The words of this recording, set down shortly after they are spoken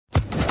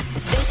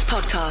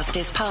podcast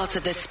is part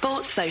of the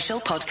Sports Social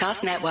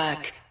Podcast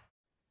Network.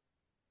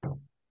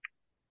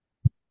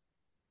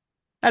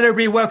 Hello,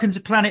 everybody. Welcome to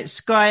Planet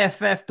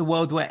SkyFF, the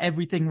world where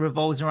everything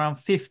revolves around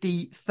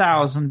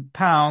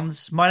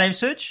 £50,000. My name's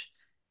Such.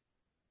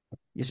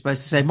 You're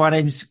supposed to say my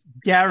name's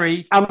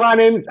Gary. And my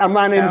name's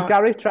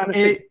Gary. Trying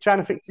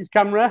to fix his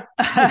camera.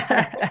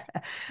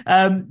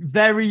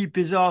 Very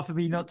bizarre for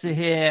me not to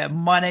hear.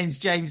 My name's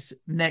James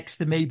next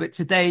to me, but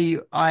today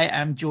I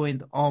am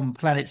joined on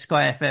Planet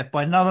SkyFF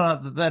by none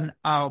other than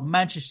our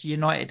Manchester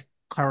United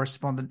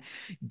correspondent,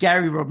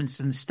 Gary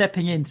Robinson,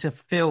 stepping in to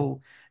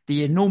fill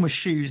the enormous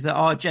shoes that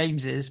are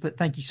James's. But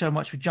thank you so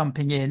much for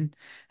jumping in.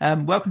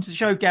 Welcome to the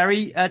show,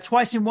 Gary.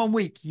 Twice in 1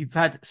 week, you've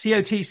had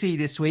COTC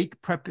this week,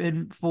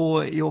 prepping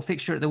for your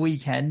fixture at the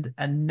weekend,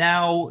 and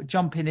now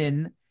jumping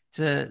in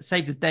to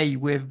save the day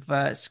with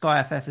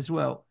SkyFF as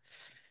well.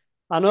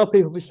 I know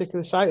people will be sick of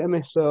the sight of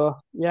me, so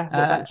yeah.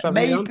 Thanks for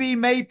having me on.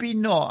 Maybe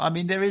not. I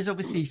mean, there is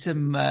obviously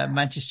some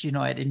Manchester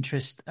United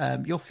interest.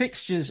 Your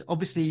fixtures,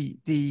 obviously,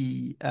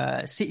 the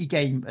City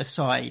game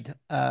aside,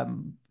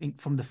 from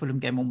the Fulham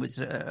game onwards,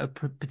 are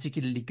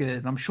particularly good.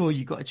 And I'm sure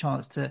you got a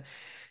chance to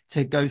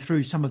go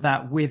through some of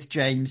that with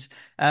James.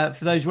 For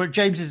those where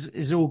James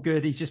is all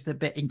good, he's just a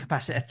bit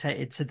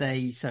incapacitated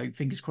today, so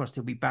fingers crossed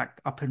he'll be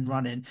back up and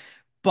running.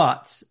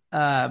 But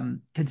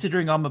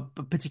considering I'm a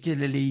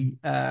particularly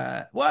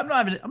I'm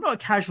not a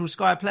casual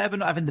Sky player, but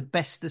not having the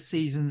best this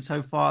season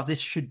so far. This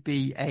should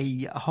be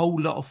a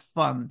whole lot of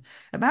fun.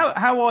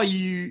 How are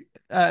you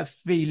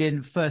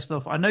feeling? First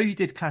off, I know you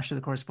did Clash of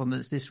the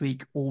Correspondents this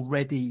week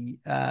already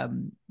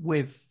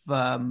with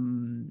Dara,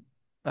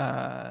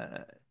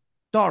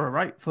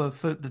 right? For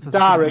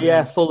Dara,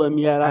 yeah, Fulham,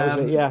 yeah, that was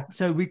it, yeah.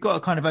 So we've got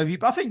a kind of overview.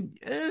 But I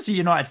think as a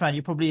United fan,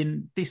 you're probably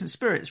in decent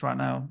spirits right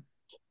now.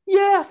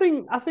 Yeah, I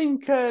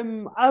think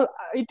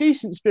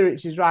decent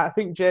spirits is right. I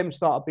think James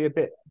thought I'd be a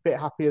bit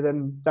happier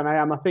than I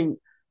am. I think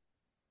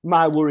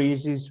my worry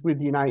is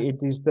with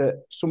United is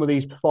that some of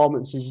these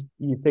performances,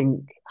 you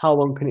think, how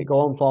long can it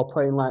go on for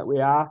playing like we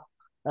are?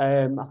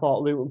 I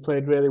thought Luton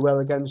played really well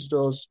against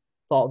us.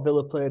 Thought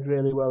Villa played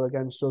really well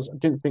against us. I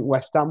didn't think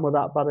West Ham were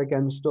that bad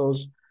against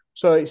us.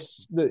 So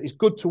it's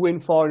good to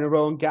win 4 in a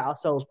row and get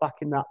ourselves back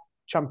in that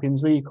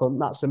Champions League hunt.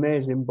 That's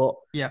amazing. But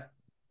yeah,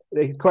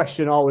 the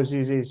question always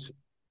is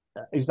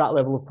that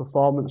level of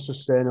performance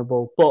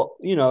sustainable? But,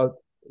 you know,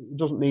 it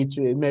doesn't need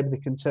to. Maybe they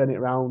can turn it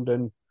around,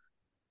 and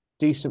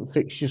decent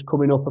fixtures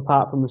coming up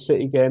apart from the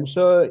City game.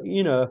 So,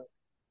 you know,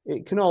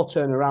 it can all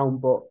turn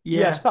around. But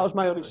yes, that was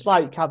my only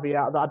slight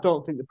caveat, that I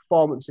don't think the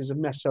performances have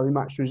necessarily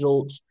matched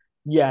results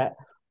yet.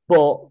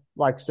 But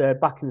like I said,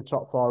 back in the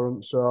top 4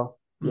 hunt, so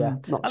yeah,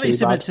 not too bad.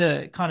 Similar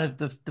to kind of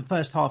the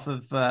first half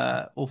of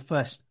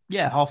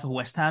half of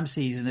West Ham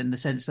season, in the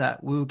sense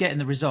that we were getting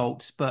the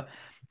results, but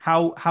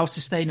how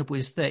sustainable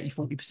is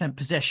 30-40%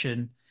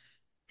 possession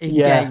in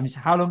games?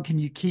 How long can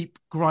you keep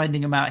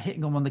grinding them out,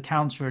 hitting them on the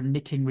counter and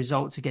nicking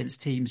results against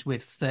teams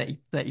with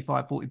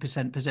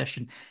 35-40%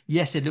 possession?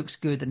 Yes, it looks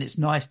good and it's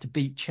nice to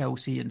beat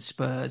Chelsea and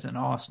Spurs and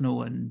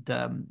Arsenal and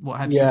what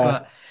have you,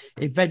 but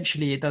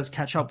eventually it does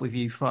catch up with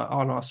you. For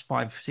our last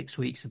 5-6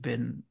 weeks have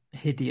been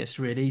hideous,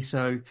 really.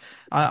 So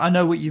I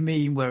know what you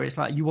mean, where it's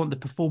like you want the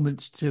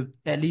performance to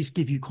at least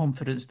give you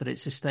confidence that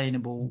it's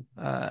sustainable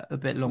a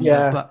bit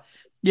longer. But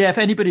yeah, if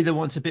anybody that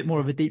wants a bit more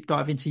of a deep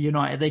dive into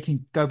United, they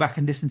can go back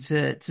and listen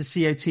to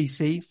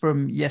COTC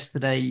from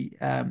yesterday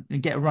and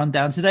get a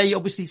rundown. Today,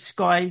 obviously,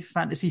 Sky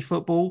Fantasy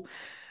Football.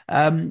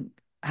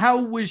 How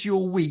was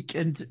your week?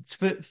 And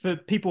for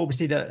people,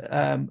 obviously, that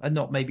are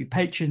not maybe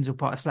patrons or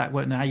part of Slack,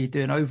 won't know how you're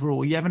doing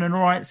overall. Are you having an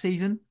all right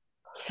season?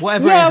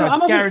 Whatever it is,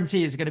 I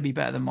guarantee is going to be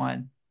better than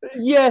mine.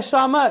 Yeah, so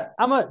I'm at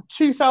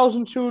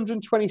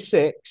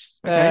 2,226.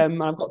 I've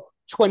got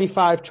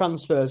 25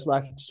 transfers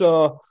left.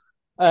 So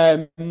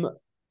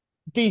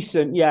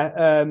decent,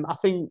 yeah. I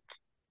think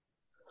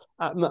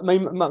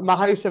my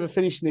highest ever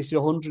finish in this is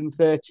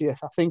 130th.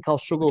 I think I'll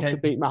struggle to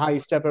beat my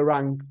highest ever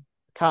rank.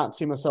 Can't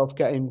see myself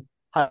getting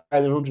higher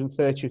than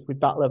 130th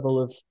with that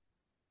level of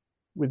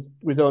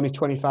with only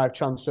 25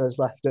 transfers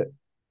left at,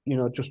 you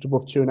know, just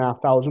above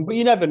 2,500. But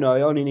you never know.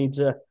 You only need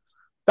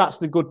that's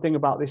the good thing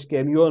about this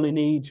game. You only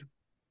need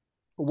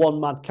one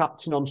mad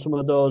captain on some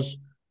of those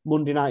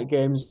Monday night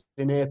games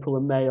in April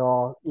and May,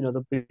 or, you know,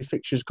 there'll be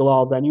fixtures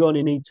galore then. You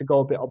only need to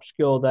go a bit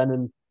obscure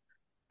then,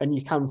 and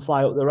you can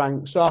fly up the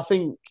ranks. So I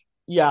think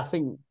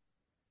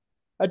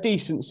a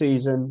decent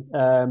season.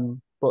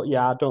 But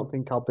yeah, I don't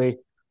think I'll be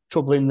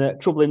troubling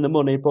the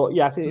money. But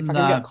yeah, I think if I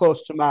can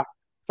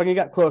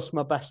get close to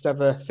my best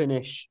ever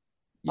finish,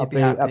 I'd be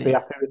happy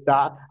with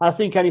that. I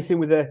think anything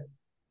with a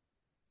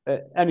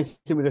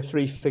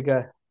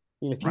 3-figure,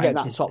 you know, if you get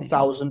that top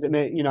 1,000,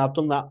 you know, I've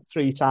done that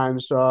 3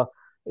 times, so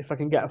if I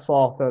can get a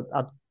 4th,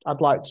 I'd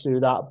like to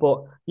do that.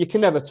 But you can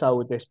never tell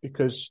with this,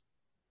 because,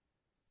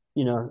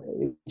 you know,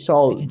 it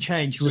can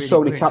change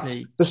really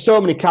quickly. There's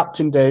so many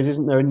captain days,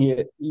 isn't there? And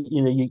you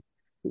know,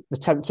 the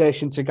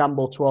temptation to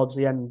gamble towards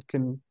the end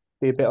can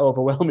be a bit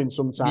overwhelming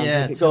sometimes.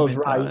 Yeah, if it goes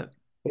right,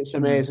 it's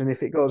amazing.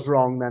 If it goes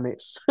wrong, then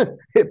it's a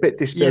bit Yeah,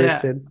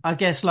 dispiriting. I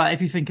guess like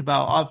if you think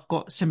about, I've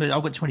got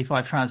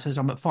 25 transfers.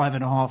 I'm at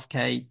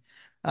 5.5K,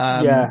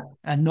 Yeah,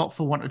 and not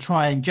for want of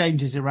trying.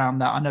 James is around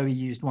that. I know he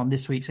used one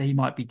this week, so he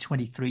might be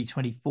 23,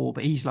 24,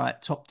 but he's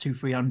like top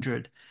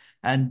 300,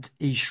 and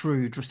he's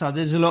shrewd. So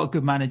there's a lot of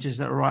good managers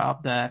that are right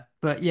up there.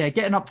 But yeah,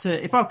 getting up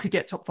to, if I could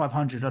get top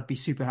 500, I'd be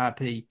super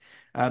happy.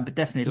 But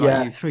definitely, like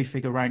yeah. you,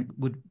 three-figure rank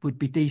would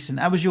be decent.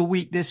 How was your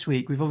week this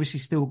week? We've obviously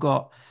still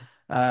got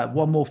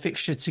one more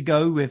fixture to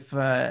go with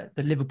the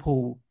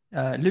Liverpool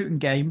Luton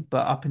game,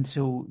 but up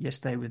until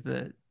yesterday with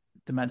the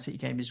Man City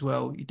game as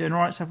well. You doing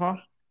all right so far?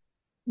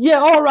 Yeah,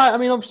 all right. I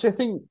mean, obviously, I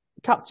think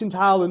captained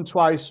Haaland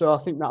twice, so I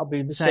think that'll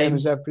be the same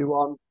as Same.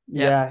 everyone.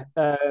 Yeah.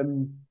 Yeah.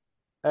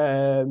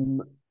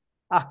 Um,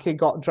 Ake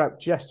got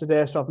dropped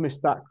yesterday, so I've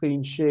missed that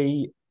clean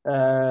sheet.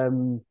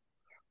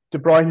 De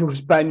Bruyne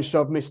was benched,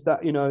 so I've missed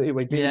that. You know, he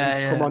didn't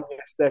come Yeah. on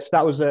yesterday, so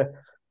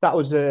that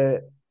was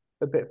a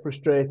bit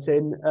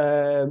frustrating.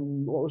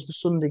 What was the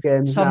Sunday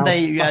games now? Sunday,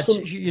 you had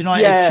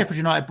United, Yeah, Sheffield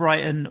United,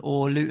 Brighton,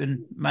 or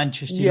Luton,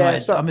 Manchester yeah.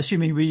 United. So I'm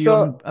assuming were you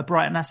on so a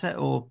Brighton asset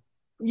or?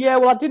 yeah.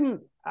 Well, I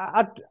didn't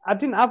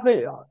have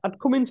it. I'd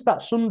come into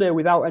that Sunday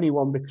without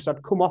anyone because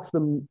I'd come off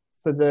them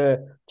to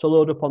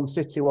load up on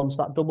City once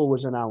that double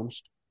was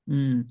announced.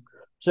 Mm,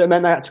 So it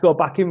meant I had to go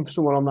back in for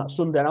someone on that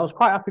Sunday, and I was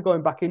quite happy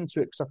going back into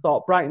it because I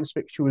thought Brighton's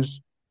fixture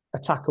was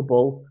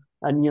attackable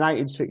and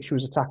United's fixture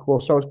was attackable.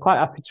 So I was quite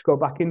happy to go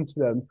back into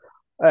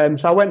them.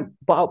 So I went,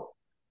 but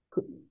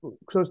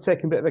because I was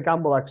taking a bit of a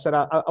gamble, like I said,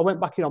 I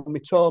went back in on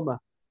Mitoma.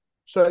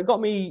 So it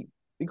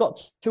got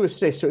 2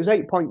 assists. So it was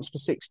 8 points for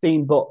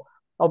 16, but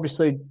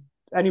obviously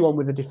anyone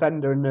with a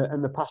defender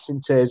and the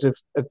passing tiers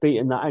have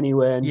beaten that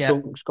anyway, and yeah.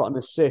 Dunk's got an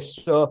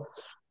assist. So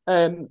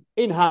in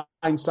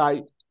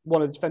hindsight,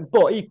 want to defend.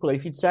 But equally,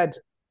 if you'd said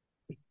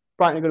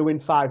Brighton are going to win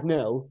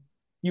 5-0,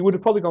 you would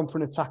have probably gone for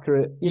an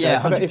attacker. Yeah,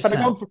 If I'd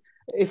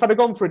 100%. have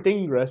gone for a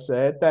Dingra,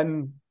 say,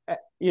 then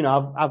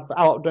I've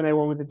outdone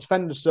anyone with a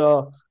defender.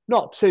 So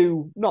not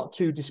too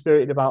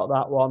dispirited about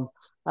that one.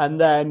 And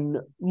then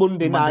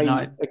Monday Monday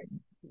night, night.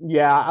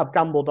 yeah, I've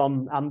gambled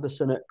on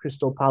Anderson at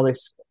Crystal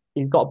Palace.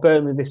 He's got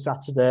Burnley this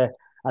Saturday,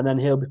 and then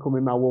he'll be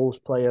becoming my Wolves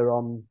player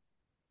on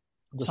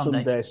the Sunday.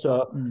 Sunday.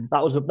 So Mm.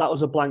 that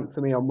was a blank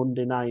for me on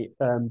Monday night.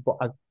 But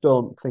I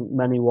don't think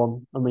many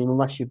won. I mean,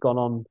 unless you've gone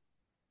on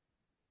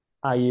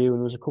IU and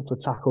there was a couple of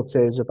tackle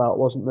tiers about,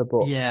 wasn't there?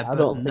 But Yeah, I but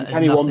don't think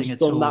nothing anyone's at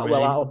done all, that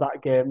well really. out of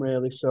that game,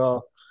 really.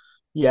 So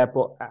yeah,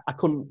 but I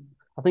couldn't.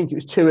 I think it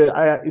was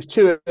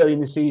too early in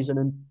the season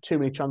and too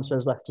many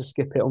transfers left to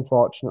skip it.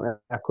 Unfortunately,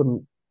 I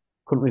couldn't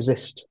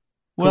resist.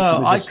 Couldn't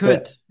Well, I resist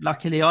it. could.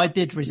 Luckily, I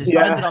did resist.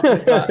 I ended Yeah, up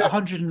with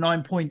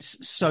 109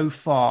 points so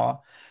far.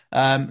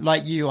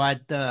 Like you, I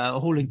had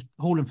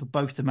Haaland for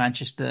both the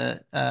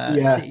Manchester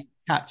yeah, City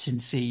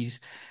captaincies.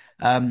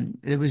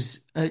 There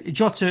was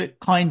Jota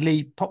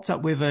kindly popped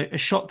up with a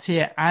shot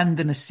tier and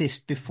an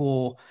assist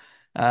before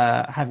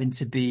having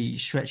to be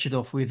stretchered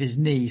off with his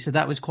knee. So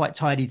that was quite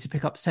tidy to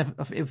pick up seven.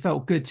 It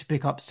felt good to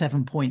pick up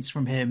 7 points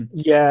from him,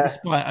 yeah,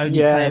 despite only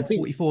yeah. I playing think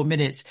 44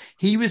 minutes.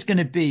 He was going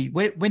to be,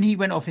 when he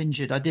went off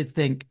injured, I did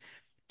think,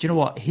 do you know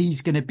what?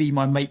 He's going to be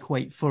my make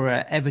weight for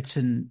a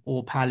Everton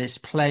or Palace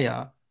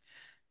player.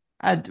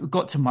 I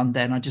got to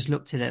Monday and I just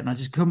looked at it and I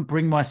just couldn't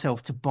bring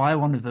myself to buy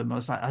one of them. I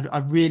was like,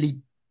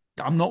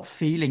 I'm not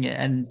feeling it.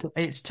 And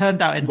it's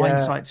turned out in yeah,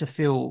 hindsight to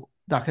feel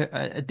like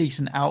a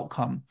decent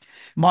outcome.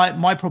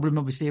 My problem,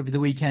 obviously, over the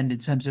weekend in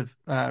terms of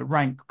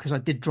rank, because I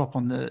did drop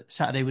on the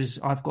Saturday, was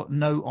I've got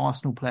no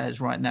Arsenal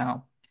players right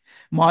now.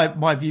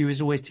 My view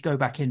is always to go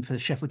back in for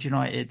Sheffield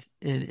United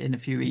in a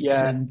few weeks,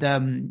 yeah,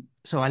 and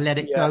so I let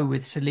it yeah, go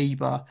with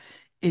Saliba.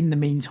 In the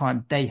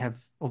meantime, they have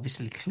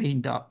obviously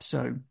cleaned up,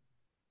 so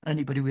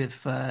anybody with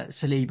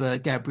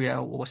Saliba,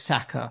 Gabriel, or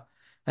Saka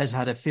has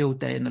had a field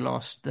day in the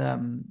last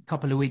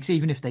couple of weeks,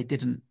 even if they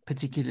didn't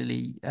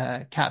particularly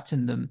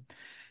captain them.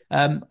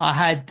 I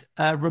had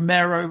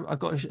Romero. I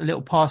got a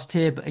little past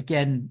here, but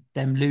again,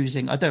 them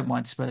losing. I don't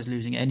mind Spurs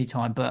losing at any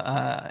time,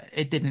 but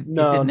it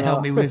no, didn't help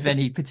no, me with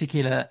any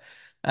particular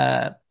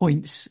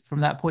points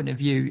from that point of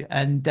view.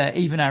 And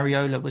even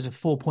Areola was a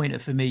 4-pointer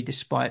for me,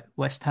 despite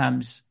West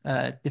Ham's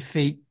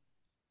defeat.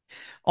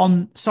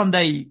 On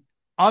Sunday,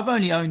 I've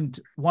only owned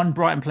one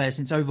Brighton player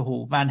since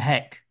overhaul, Van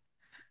Heck,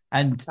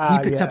 and he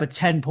picked up yeah, a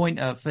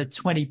 10-pointer for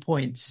 20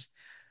 points.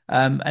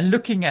 And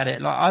looking at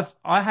it, like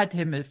I had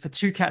him for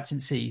two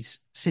captaincies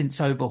since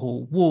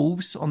overhaul.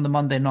 Wolves on the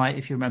Monday night,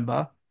 if you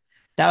remember,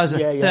 that was a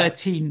yeah, yeah,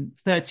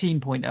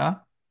 13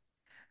 pointer.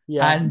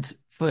 yeah. And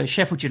for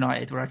Sheffield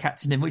United, where I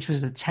captained him, which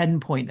was a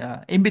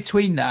 10-pointer. In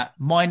between that,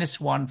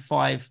 -1,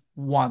 5,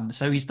 1.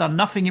 So he's done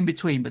nothing in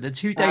between. But the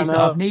two I days that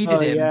I've know. needed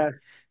Oh, him yeah,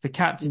 for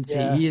captaincy,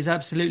 yeah, he is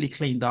absolutely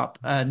cleaned up.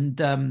 And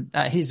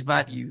at his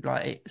value,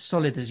 like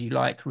solid as you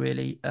like,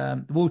 really.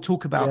 We'll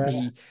talk about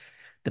yeah,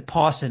 the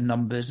passing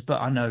numbers,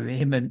 but I know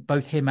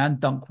both him and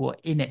Dunk were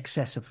in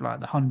excess of like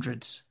the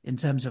hundreds in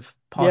terms of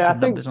yeah.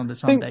 passing numbers on the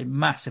Sunday,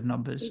 massive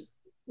numbers.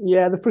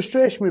 Yeah, the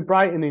frustration with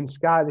Brighton in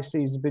Sky this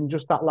season has been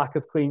just that lack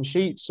of clean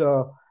sheets.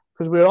 So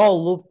because we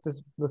all loved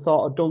the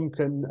thought of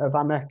Duncan, of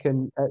Van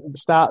Ecken at the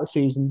start of the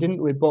season,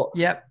 didn't we? But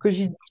Yep.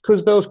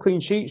 because those clean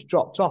sheets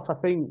dropped off, I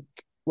think,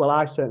 well,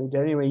 I certainly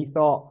did anyway. You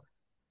thought,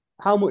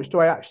 how much do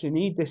I actually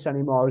need this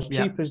anymore? As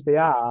cheap as they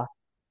are,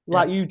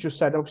 like you just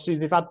said, obviously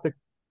they've had the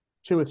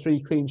 2 or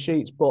 3 clean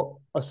sheets, but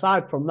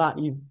aside from that,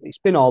 it's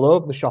been all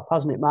over the shop,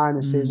 hasn't it?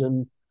 Minuses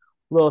and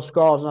low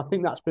scores, and I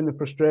think that's been the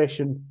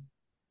frustration,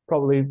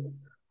 probably,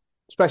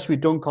 especially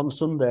with Dunk on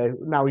Sunday.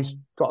 Now he's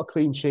got a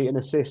clean sheet, an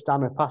assist,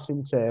 and a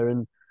passing tier,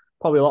 and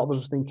probably a lot of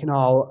us are thinking,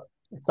 oh,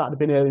 if that had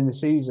been early in the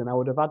season, I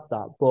would have had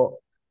that. But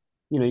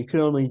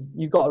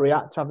you've got to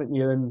react, haven't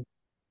you? And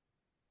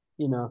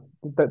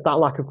that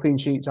lack of clean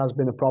sheets has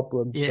been a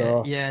problem. Yeah,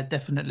 so yeah,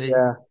 definitely.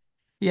 yeah.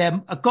 Yeah,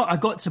 I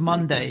got to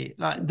Monday.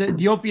 Like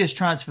the obvious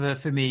transfer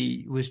for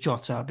me was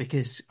Jota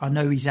because I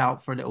know he's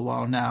out for a little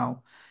while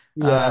now.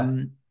 Yeah.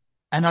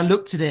 And I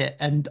looked at it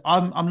and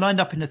I'm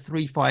lined up in a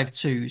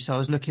 3-5-2. So I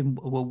was looking,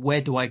 well,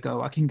 where do I go?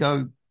 I can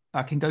go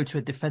to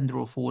a defender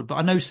or forward, but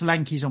I know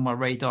Solanke's on my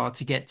radar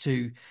to get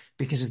to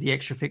because of the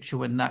extra fixture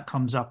when that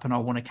comes up and I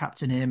want to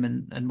captain him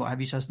and what have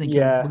you. So I was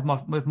thinking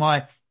with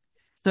my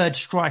third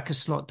striker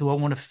slot, do I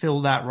want to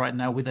fill that right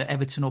now with an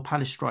Everton or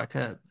Palace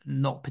striker?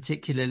 Not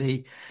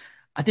particularly.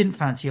 I didn't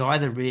fancy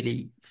either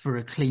really for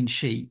a clean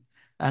sheet.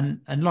 And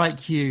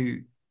like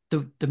you,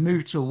 the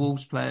move to a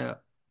Wolves player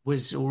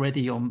was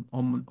already on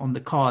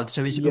the card.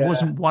 So it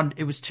wasn't one,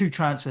 it was 2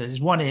 transfers. It's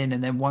one in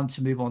and then one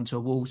to move on to a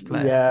Wolves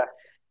player. Yeah.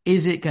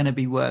 Is it going to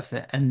be worth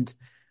it? And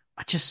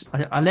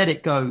I let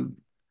it go.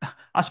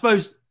 I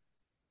suppose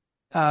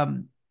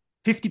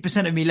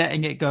 50% of me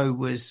letting it go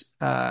was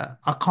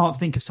I can't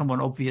think of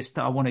someone obvious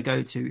that I want to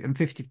go to, and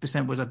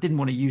 50% was I didn't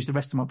want to use the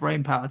rest of my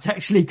brain power to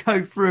actually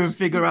go through and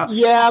figure out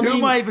who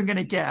am I even going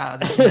to get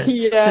out of this mess.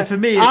 Yeah, so for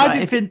me, it's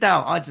if in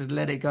doubt, I just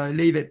let it go,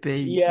 leave it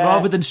be,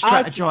 rather than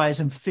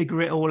strategize and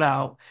figure it all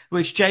out,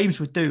 which James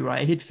would do,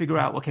 right? He'd figure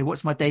out, okay,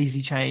 what's my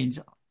daisy chains?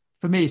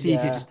 For me, it's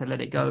easier just to let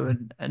it go,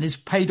 and it's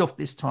paid off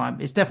this time.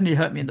 It's definitely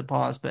hurt me in the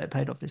past, but it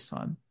paid off this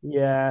time.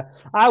 Yeah,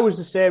 I was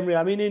the same.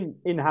 I mean,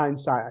 in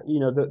hindsight,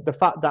 the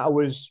fact that I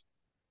was,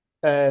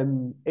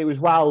 it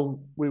was while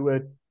we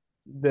were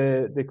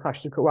the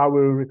Clash while we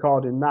were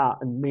recording that,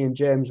 and me and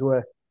James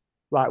were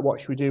like,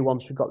 what should we do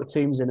once we got the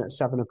teams in at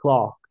 7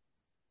 o'clock?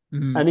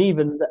 And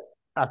even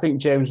I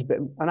think James was a bit,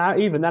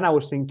 and even then I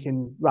was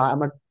thinking, right,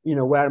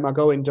 where am I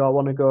going? Do I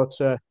want to go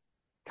to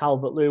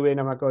Calvert-Lewin?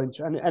 Am I going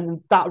to? And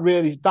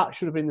that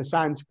should have been the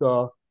sign to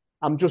go,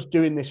 I'm just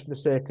doing this for the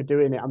sake of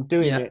doing it. I'm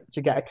doing it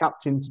to get a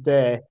captain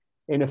today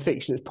in a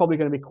fixture that's probably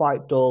going to be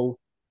quite dull,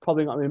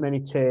 probably not going to be many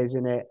tears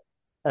in it.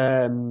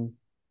 And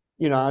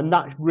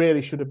that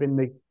really should have been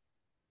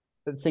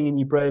the thing in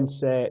your brain to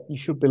say you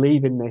should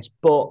believe in this.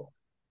 But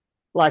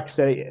like I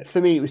say,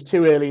 for me, it was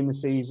too early in the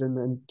season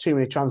and too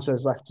many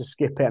transfers left to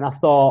skip it. And I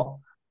thought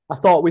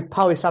with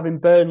Palace having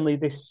Burnley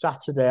this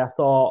Saturday, I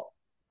thought,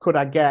 could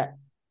I get,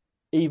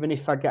 even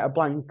if I get a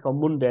blank on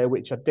Monday,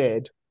 which I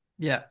did,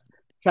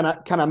 can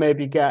I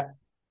maybe get,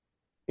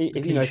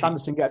 if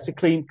Anderson gets a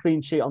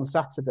clean sheet on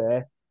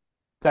Saturday,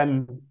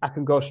 then I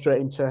can go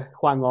straight into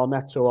Hwang or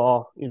Neto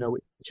or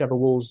whichever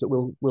Wolves that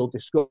we'll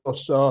discuss.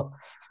 So,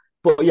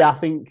 but yeah, I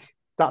think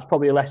that's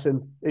probably a lesson,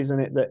 isn't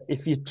it? That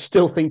if you're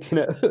still thinking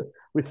it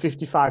with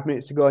 55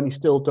 minutes to go and you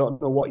still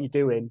don't know what you're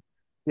doing,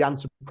 the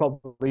answer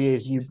probably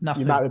is you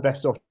might be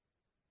best off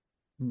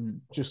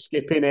just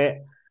skipping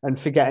it and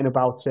forgetting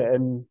about it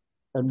and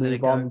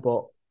move on.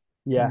 But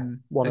yeah,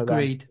 one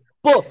agreed.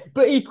 Of them.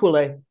 But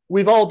equally,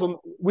 we've done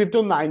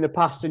that in the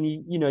past, and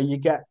you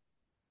get,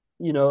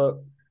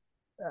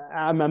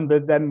 I remember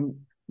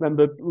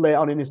late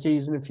on in the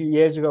season a few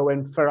years ago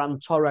when Ferran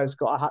Torres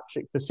got a hat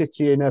trick for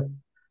City in a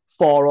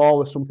 4-4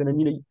 or something,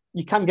 and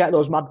you can get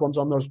those mad ones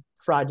on those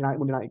Friday night,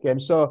 Monday night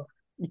games. So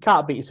you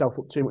can't beat yourself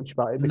up too much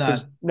about it,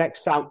 because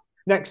next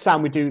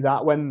time we do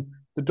that, when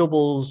the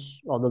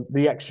doubles or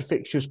the extra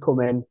fixtures come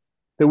in,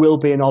 there will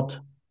be an odd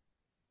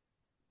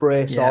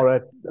brace or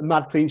a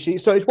mad clean sheet.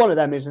 So it's one of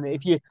them, isn't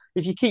it?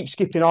 If you keep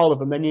skipping all of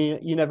them, then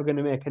you're never going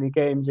to make any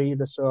games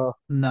either. So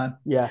and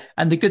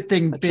the good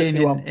thing being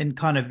in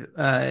kind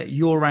of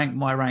your rank,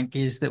 my rank,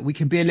 is that we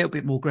can be a little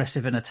bit more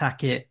aggressive and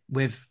attack it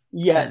with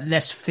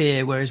less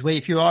fear. Whereas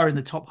if you are in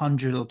the top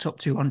 100 or top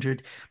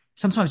 200,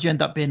 sometimes you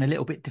end up being a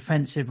little bit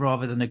defensive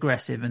rather than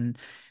aggressive,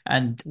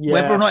 and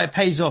whether or not it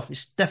pays off,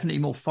 it's definitely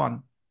more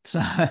fun. So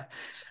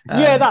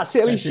that's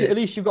it. At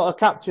least you've got a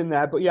captain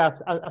there. But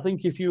I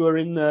think if you were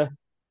in the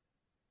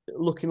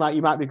looking like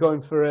you might be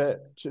going to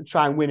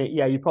try and win it,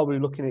 you're probably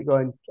looking at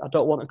going, I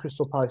don't want a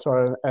Crystal Palace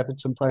or an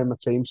Everton playing my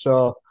team,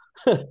 so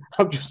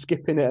I'm just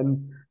skipping it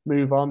and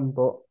move on.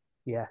 But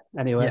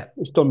anyway,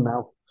 it's done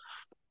now.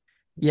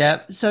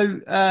 Yeah. So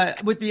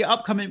with the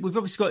upcoming, we've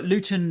obviously got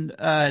Luton,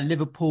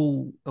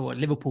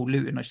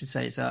 Luton, I should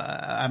say, it's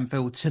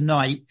Anfield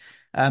tonight.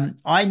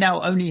 I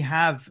now only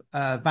have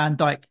Van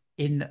Dijk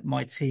in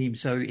my team,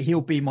 so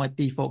he'll be my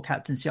default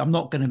captaincy. I'm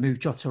not going to move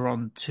Jota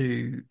on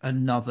to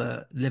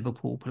another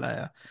Liverpool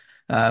player.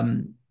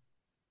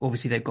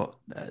 obviously they've got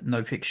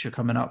no fixture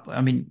coming up.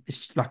 I mean,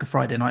 it's like a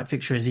Friday night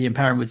fixture, as Ian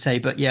Parron would say.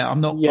 But yeah,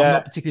 I'm Yeah,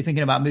 not particularly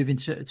thinking about moving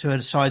to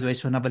a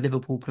sideways for another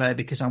Liverpool player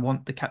because I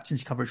want the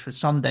captaincy coverage for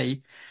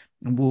Sunday,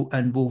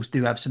 and Wolves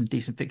do have some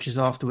decent fixtures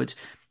afterwards.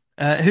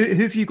 Who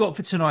have you got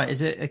for tonight?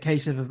 Is it a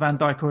case of a Van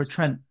Dijk or a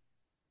Trent?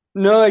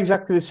 no,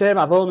 exactly the same.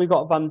 I've only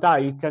got Van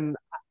Dijk, and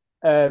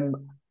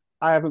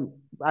I haven't.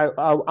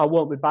 I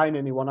won't be buying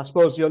anyone. I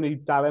suppose the only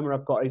dilemma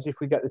I've got is if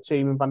we get the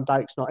team and Van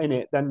Dijk's not in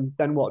it, then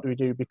what do we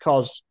do?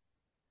 Because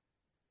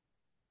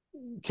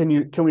can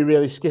we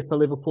really skip a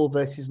Liverpool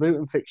versus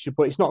Luton fixture?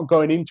 But it's not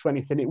going into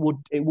anything. It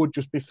would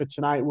just be for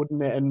tonight,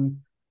 wouldn't it? And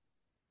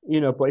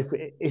but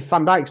if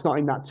Van Dijk's not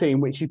in that team,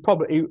 which he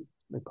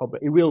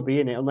will be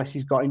in it unless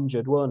he's got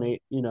injured, won't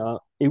he?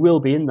 He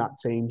will be in that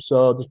team,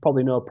 so there's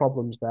probably no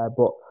problems there.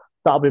 But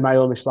that'll be my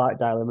only slight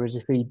dilemma is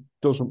if he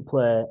doesn't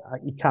play,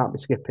 you can't be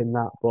skipping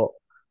that. But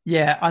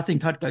Yeah, I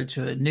think I'd go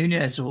to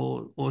Nunez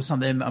or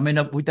something. I mean,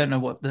 we don't know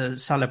what the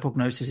Salah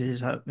prognosis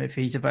is if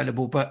he's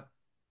available, but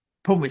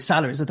problem with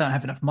Salah is I don't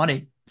have enough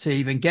money to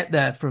even get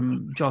there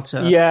from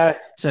Jota. yeah,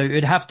 So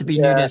it'd have to be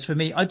yeah, Nunez for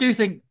me. I do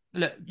think,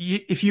 look,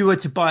 if you were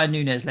to buy a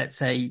Nunez, let's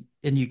say,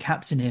 and you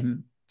captain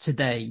him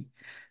today,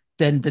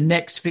 then the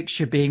next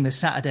fixture being the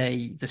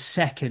Saturday, the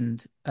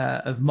 2nd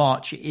of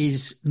March,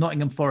 is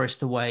Nottingham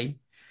Forest away.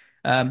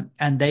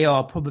 And they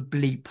are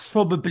probably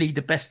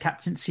the best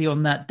captaincy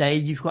on that day.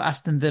 You've got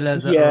Aston Villa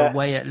that are yeah,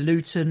 away at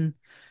Luton.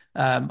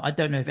 I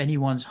don't know if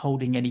anyone's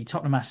holding any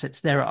Tottenham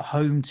assets. They're at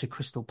home to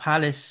Crystal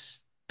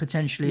Palace,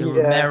 potentially, or yeah,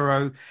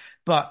 Romero.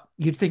 But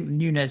you'd think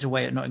Nunez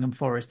away at Nottingham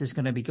Forest, there's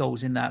going to be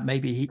goals in that.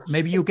 Maybe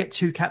you'll get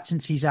 2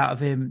 captaincies out of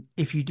him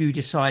if you do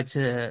decide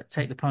to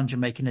take the plunge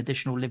and make an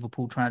additional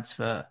Liverpool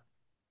transfer,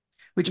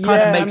 which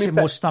kind of yeah. I makes mean, it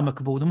more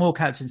stomachable. The more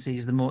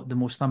captaincies, the more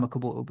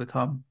stomachable it will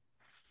become.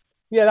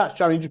 yeah, that's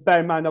true. I mean, just bear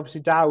in mind,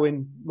 obviously,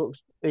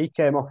 he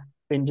came off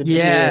injured,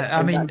 didn't he, Yeah,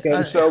 I in that mean,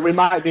 game? So we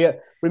might be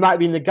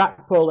in the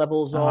Gakpo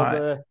levels all or right.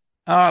 the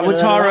All right, and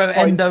then at Wataru that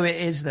point, Endo it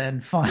is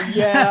then. Fine.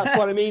 yeah, that's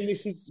what I mean.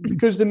 This is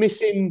because they're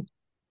missing.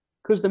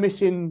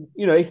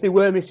 If they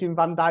were missing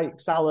Van Dijk,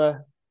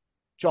 Salah,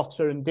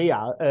 Jota, and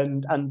Diaz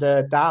and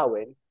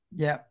Darwin,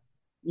 Yeah.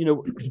 you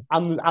know,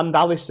 and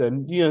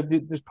Allison,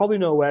 there's probably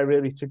nowhere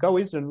really to go,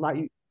 isn't?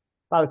 Like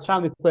by the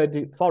time they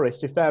played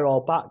Forest, if they're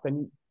all back,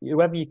 then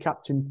whoever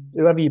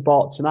you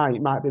bought tonight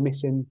might be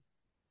missing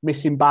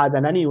by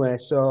then anyway.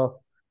 So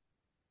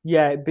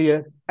yeah,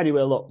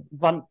 anyway. Look,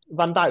 Van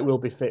Dijk will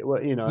be fit.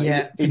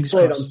 Yeah, He fingers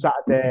played on crossed.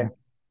 Saturday.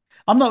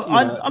 I'm not.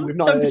 I We've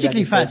not don't heard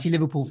particularly anything. fancy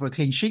Liverpool for a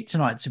clean sheet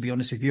tonight. To be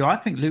honest with you, I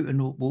think Luton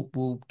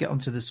will get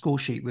onto the score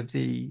sheet with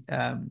the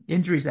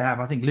injuries they have.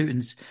 I think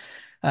Luton's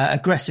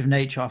aggressive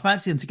nature. I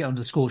fancy them to get onto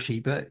the score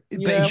sheet, but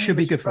Yeah, he I should wouldn't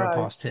be be good for a surprised.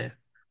 pass here.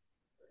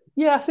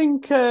 Yeah, I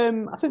think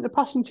the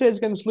passing tiers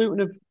against Luton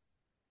have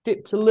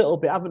dipped a little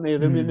bit, haven't they? I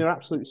mean, Hmm. they're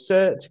absolute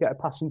cert to get a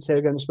passing tier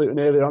against Luton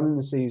earlier on in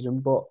the season,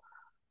 but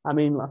I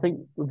mean, I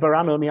think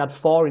Varane only had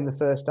 4 in the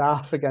first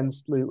half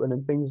against Luton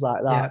and things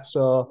like Yeah, that.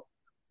 So,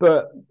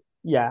 but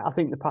yeah, I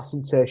think the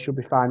passing tier should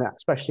be fine,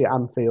 especially at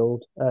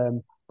Anfield. But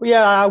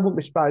yeah, I wouldn't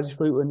be surprised if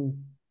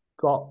Luton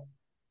got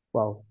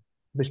well.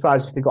 I'd be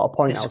surprised if they got a they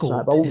point out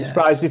tonight, but I scored. wouldn't be Yeah,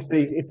 surprised if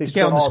they to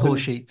get on the scored score and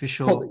sheet for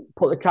put sure.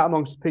 put the cat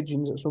amongst the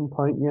pigeons at some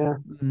point. Yeah,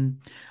 Mm.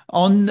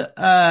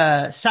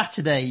 On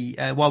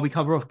Saturday, while we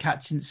cover off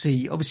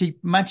captaincy, obviously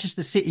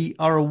Manchester City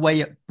are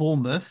away at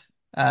Bournemouth.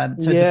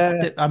 So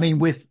yeah, I mean,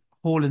 with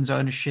Haaland's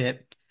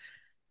ownership,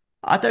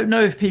 I don't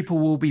know if people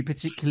will be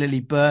particularly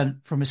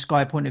burnt from a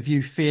Sky point of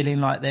view,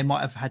 feeling like they might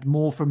have had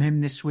more from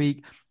him this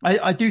week.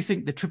 I do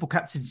think the triple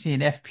captaincy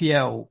in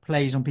FPL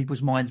plays on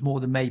people's minds more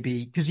than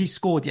maybe because he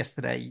scored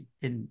yesterday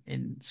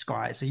in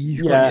Sky, so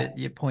you've got yeah,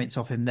 your points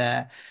off him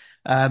there.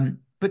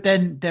 But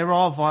then there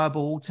are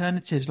viable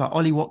alternatives like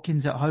Ollie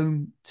Watkins at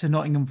home to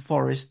Nottingham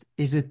Forest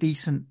is a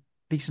decent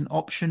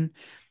option.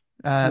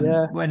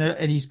 yeah.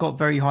 And he's got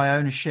very high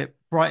ownership.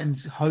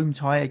 Brighton's home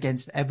tie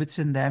against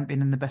Everton. They haven't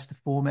been in the best of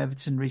form,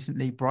 Everton,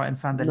 recently. Brighton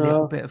found a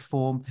little No, bit of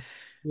form.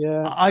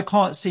 yeah. I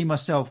can't see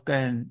myself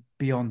going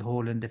beyond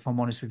Haaland, if I'm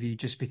honest with you,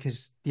 just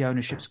because the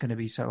ownership's going to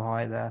be so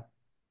high there.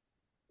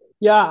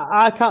 Yeah,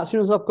 I can't see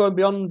myself going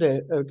beyond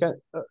it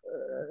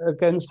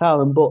against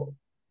Haaland, but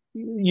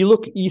you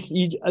look,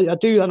 I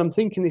do, and I'm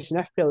thinking this in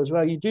FPL as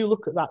well. You do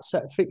look at that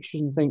set of fixtures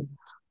and think,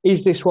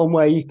 is this one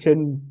where you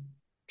can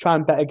try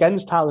and bet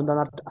against Haaland?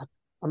 And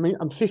I mean,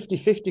 I'm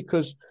 50-50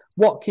 because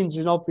Watkins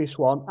is an obvious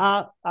one.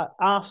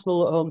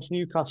 Arsenal at home to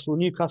Newcastle.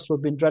 Newcastle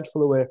have been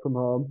dreadful away from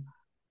home.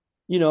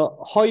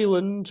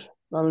 Højlund.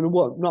 I mean,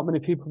 not many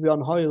people be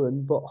on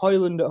Højlund, but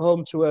Højlund at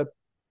home to a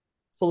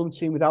Fulham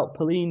team without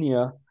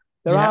Polina.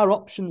 There Yeah, are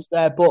options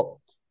there, but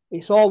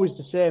it's always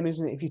the same,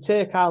 isn't it? If you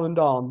take Haaland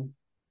on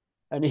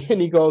and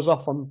he goes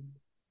off on,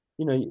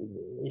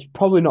 it's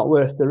probably not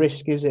worth the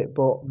risk, is it?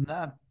 But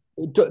no,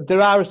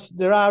 there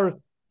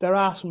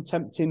are some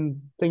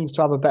tempting things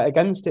to have a bet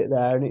against it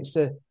there, and it's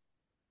a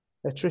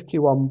tricky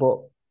one. But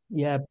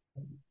yeah,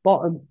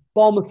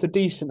 Bournemouth are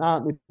decent,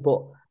 aren't they?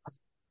 But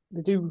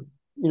they do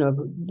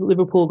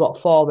Liverpool got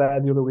 4 there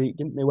the other week,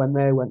 didn't they, when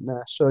they went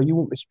there? So you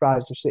wouldn't be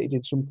surprised if City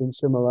did something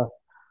similar.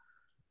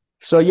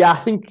 So yeah, I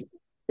think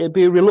it'd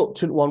be a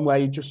reluctant one where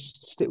you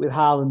just stick with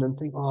Haaland and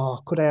think, oh,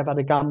 could I have had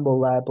a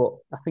gamble there? But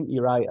I think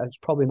you're right. It's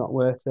probably not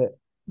worth it.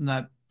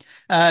 No.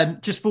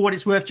 Just for what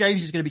it's worth,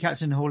 James is going to be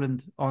captaining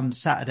Holland on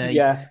Saturday.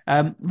 Yeah.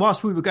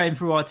 Whilst we were going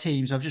through our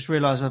teams, I've just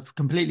realised I've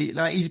completely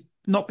he's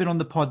not been on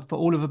the pod for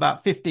all of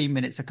about 15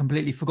 minutes. I've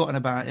completely forgotten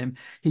about him.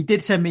 He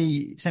did send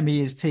me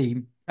his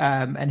team.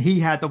 And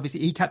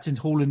he captained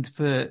Holland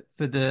for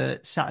the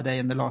Saturday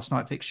and the last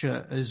night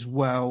fixture as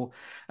well.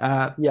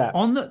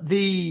 On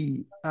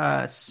the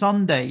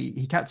Sunday,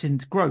 he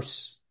captained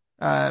Gross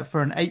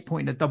for an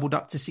 8-pointer, doubled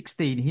up to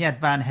 16. He had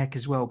Van Heck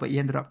as well, but he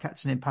ended up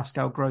captaining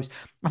Pascal Gross.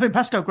 I think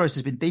Pascal Gross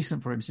has been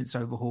decent for him since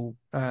overhaul.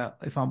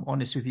 If I'm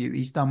honest with you,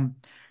 he's done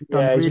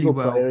really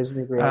well. Player, isn't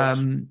he,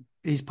 Gross?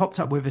 He's popped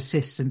up with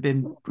assists and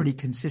been pretty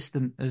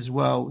consistent as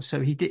well.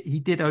 So he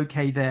did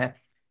okay there.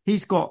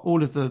 He's got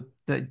all of the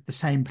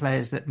same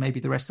players that maybe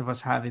the rest of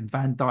us have in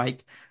Van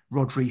Dijk,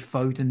 Rodri,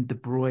 Foden, De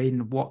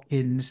Bruyne,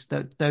 Watkins.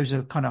 Those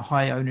are kind of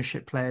high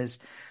ownership players.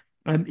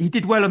 He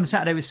did well on the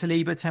Saturday with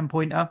Saliba,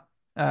 10-pointer,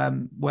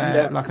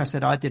 like I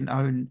said, I didn't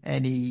own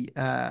any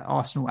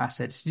Arsenal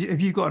assets.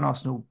 Have you got an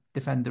Arsenal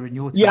defender in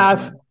your team?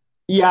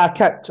 I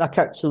kept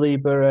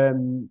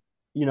Saliba.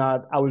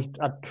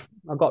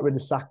 I got rid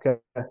of Saka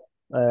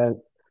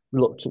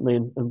reluctantly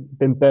and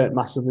been burnt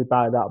massively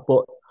by that.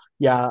 But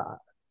yeah,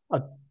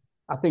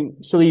 I think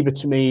Saliba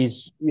to me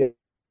is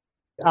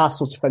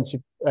Arsenal's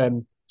defensive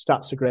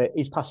stats are great.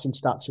 His passing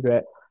stats are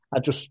great.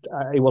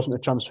 He wasn't a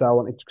transfer I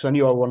wanted because I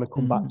knew I wanted to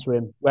come back to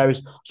him.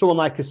 Whereas someone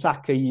like a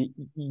Saka,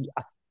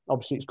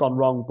 obviously it's gone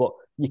wrong, but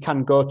you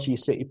can go to your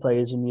City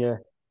players and I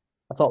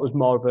thought there was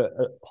more of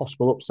a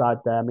possible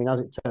upside there. I mean,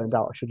 as it turned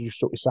out, I should have just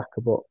stuck with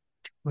Saka, but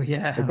well,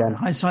 yeah, again,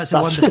 hindsight's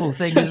a wonderful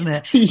thing, isn't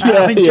it?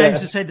 I think James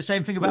has said the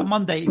same thing about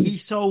Monday. He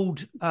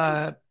sold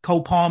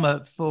Cole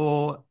Palmer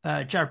for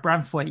Jared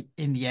Branthwaite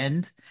in the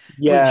end,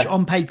 which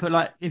on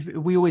paper, if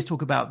we always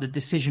talk about the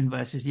decision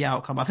versus the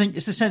outcome, I think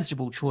it's a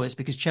sensible choice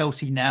because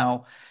Chelsea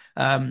now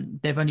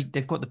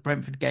they've got the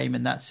Brentford game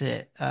and that's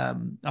it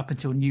up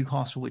until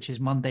Newcastle, which is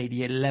Monday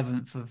the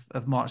 11th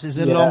of March. There's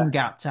a long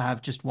gap to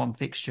have just one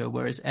fixture,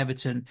 whereas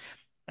Everton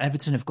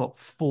have got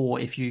 4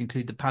 if you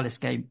include the Palace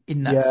game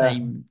in that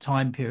same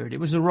time period. It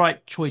was the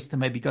right choice to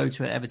maybe go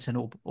to an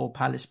Everton or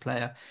Palace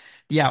player.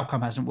 The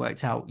outcome hasn't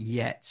worked out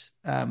yet.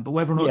 But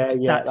whether or not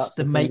that's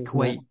the make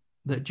weight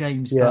that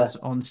James does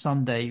on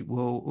Sunday,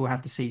 we'll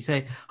have to see.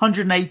 Say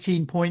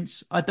 118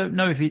 points. I don't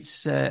know if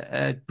it's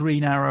a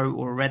green arrow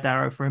or a red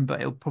arrow for him, but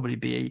it'll probably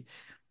be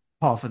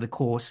half of the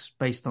course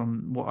based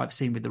on what I've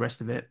seen with the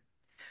rest of it.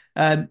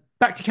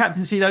 Back to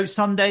captaincy though,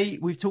 Sunday,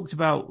 we've talked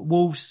about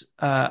Wolves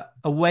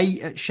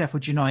away at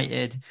Sheffield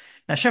United.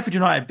 Now, Sheffield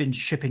United have been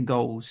shipping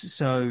goals,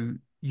 so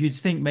you'd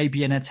think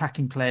maybe an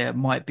attacking player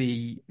might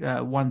be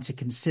one to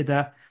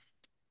consider.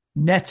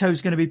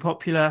 Neto's going to be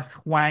popular.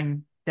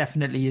 Hwang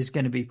definitely is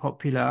going to be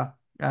popular.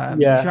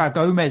 João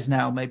Gomez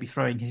now maybe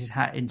throwing his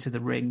hat into the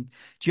ring.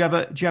 Do you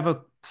have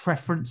a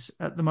preference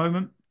at the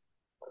moment?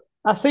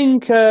 I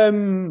think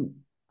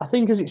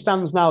as it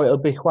stands now, it'll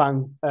be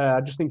Hwang.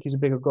 I just think he's a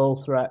bigger goal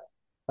threat.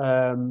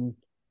 I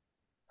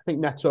think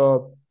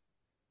Neto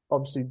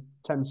obviously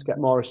tends to get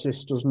more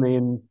assists, doesn't he?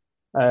 And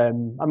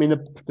I mean,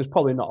 there's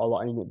probably not a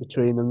lot in it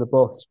between them. They're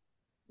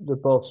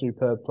both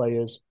superb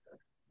players.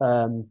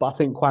 But I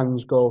think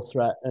Hwang's goal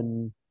threat,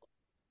 and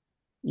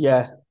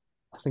I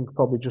think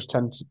probably just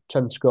tend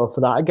to go for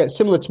that. I get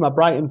similar to my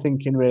Brighton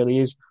thinking. Really,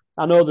 is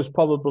I know there's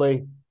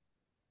probably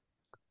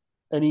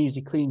an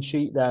easy clean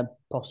sheet there,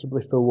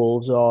 possibly for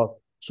Wolves or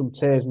some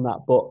tears and that,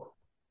 but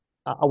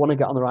I want to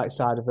get on the right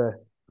side of a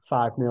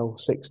 5-0,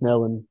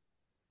 6-0, and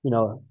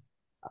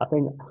I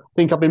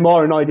think I'd be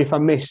more annoyed if I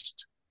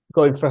missed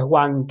going for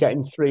Hwang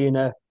getting 3 in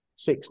a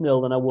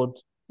 6-0 than I would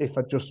if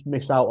I just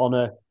miss out on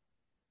a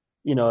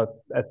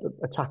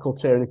tackle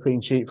tear and a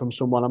clean sheet from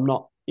someone. I'm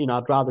not,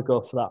 I'd rather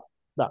go for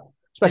that,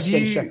 especially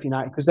against Sheffield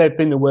United, because they've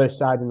been the worst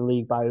side in the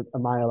league by a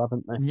mile,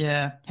 haven't they?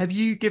 Yeah. Have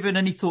you given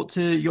any thought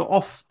to your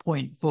off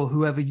point for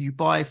whoever you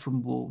buy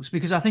from Wolves?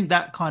 Because I think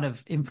that kind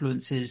of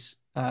influences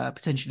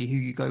potentially who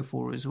you go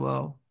for as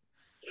well.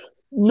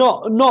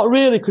 Not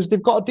really, because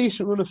they've got a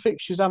decent run of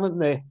fixtures, haven't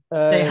they?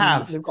 They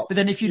have. But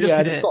then if you look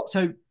at it,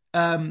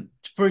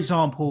 for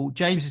example,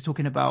 James is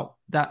talking about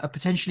that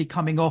potentially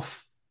coming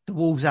off the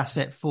Wolves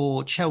asset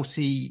for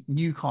Chelsea,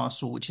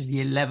 Newcastle, which is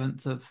the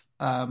 11th of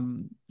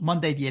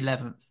Monday, the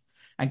 11th,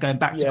 and going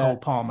back to Cole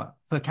Palmer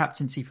for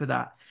captaincy for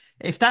that.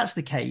 If that's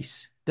the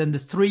case, then the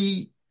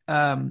three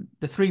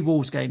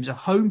Wolves games are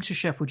home to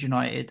Sheffield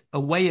United,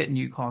 away at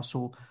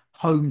Newcastle,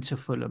 home to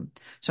Fulham.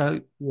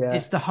 So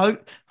it's the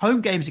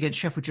home games against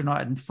Sheffield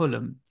United and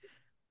Fulham.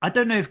 I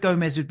don't know if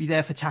Gomez would be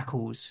there for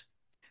tackles.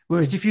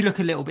 Whereas if you look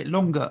a little bit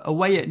longer,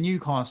 away at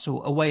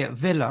Newcastle, away at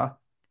Villa,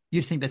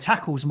 you'd think the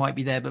tackles might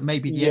be there, but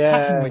maybe the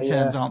attacking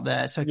returns aren't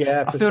there. So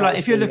I feel like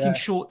if you're looking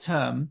short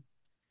term,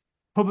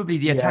 probably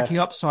the attacking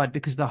upside,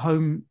 because the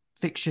home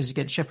fixtures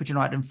against Sheffield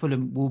United and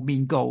Fulham will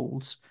mean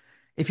goals,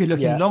 If you're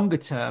looking Yeah. longer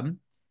term,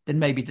 then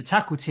maybe the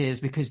tackle tiers,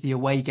 because the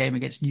away game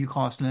against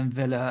Newcastle and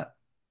Villa,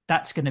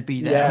 that's going to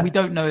be there. And we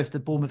don't know if the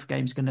Bournemouth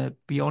game's going to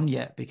be on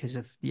yet because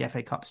of the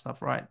FA Cup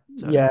stuff, right?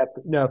 So. Yeah,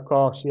 no, of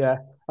course, yeah.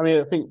 I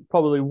mean, I think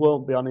probably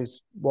won't be on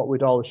is what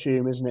we'd all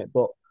assume, isn't it?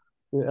 But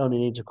it only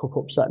needs a cup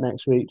upset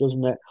next week,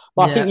 doesn't it?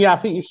 But I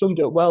think you've summed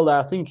it up well there.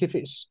 I think if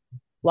it's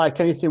like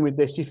anything with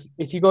this,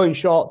 if you're going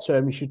short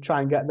term, you should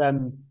try and get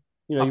them.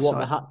 You know, you want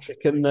the hat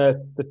trick and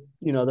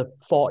the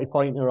 40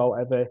 pointer or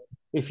whatever.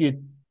 If you're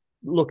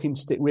looking to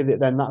stick with it,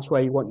 then that's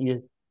where you want your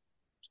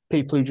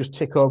people who just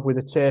tick over with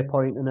a tier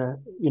point and a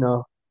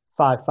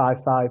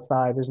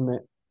 5-5-5-5, isn't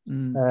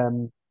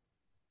it?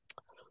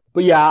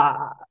 But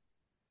yeah,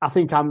 I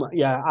think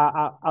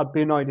I'd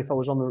be annoyed if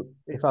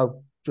I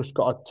just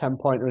got a 10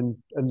 pointer and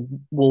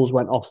Wolves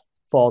went off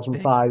 4s and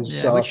 5s.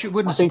 Yeah, so which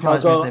wouldn't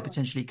surprise me if they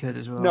potentially could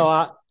as well. No,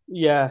 I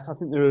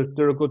think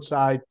they're a good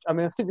side. I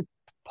mean, I think they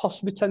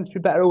possibly tend to be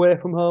better away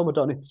from home. I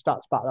don't know if the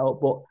stats back that up,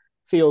 but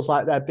feels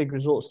like their big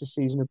results this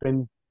season have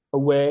been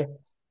away.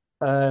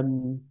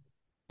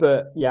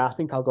 But yeah, I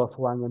think I'll go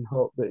for Wang and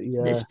hope that.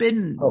 It's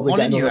been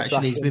Molyneux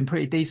actually has been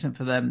pretty decent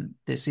for them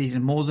this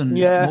season, more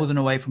than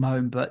away from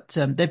home. But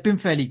they've been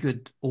fairly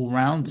good all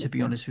round, to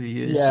be honest with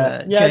you.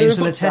 James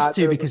will attest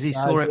to, because he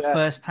saw it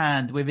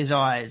firsthand with his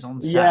eyes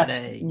on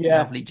Saturday.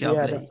 Lovely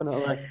jubbly. Yeah,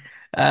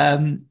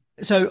 definitely.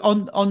 So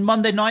on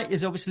Monday night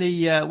is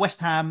obviously West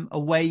Ham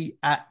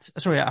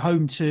at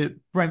home to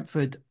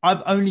Brentford.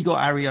 I've only got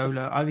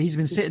Areola. He's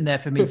been sitting there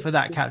for me for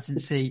that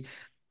captaincy.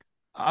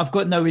 I've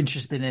got no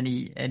interest in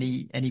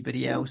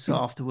anybody else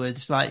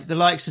afterwards. Like the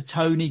likes of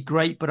Tony,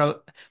 great,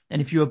 but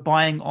and if you were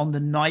buying on the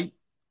night,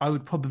 I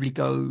would probably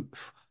go.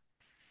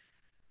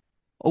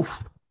 Oh,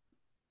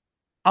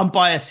 I'm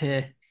biased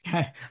here.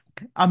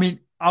 I mean,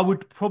 I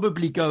would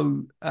probably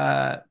go.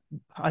 I'd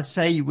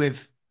say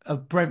with a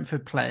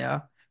Brentford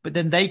player, but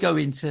then they go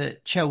into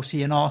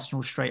Chelsea and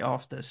Arsenal straight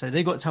after, so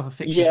they got tougher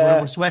fixtures.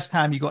 Whereas West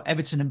Ham, you got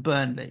Everton and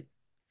Burnley,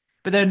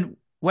 but then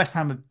West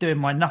Ham are doing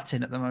my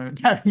nutting at the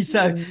moment, Gary.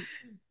 So.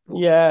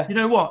 Yeah, you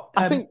know what?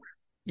 I think.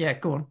 Yeah,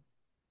 go on.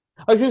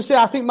 I was going to say,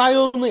 I think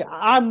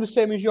I'm the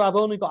same as you. I've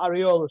only got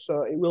Areola,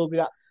 so it will be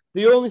that.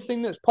 The only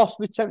thing that's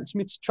possibly tempted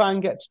me to try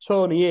and get to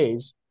Tony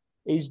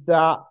is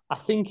that I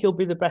think he'll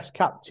be the best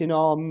captain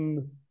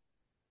on.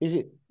 Is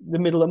it the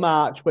middle of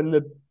March when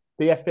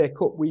the FA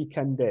Cup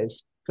weekend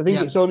is? I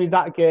think it's only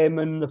that game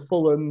and the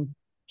Fulham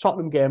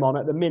Tottenham game on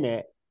at the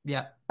minute.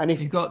 Yeah, and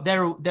if you've got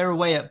they're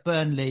away at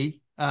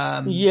Burnley,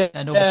 and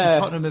obviously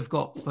Tottenham have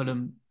got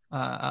Fulham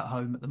at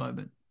home at the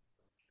moment.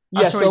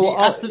 Yeah,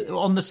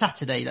 on the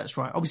Saturday, that's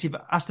right. Obviously,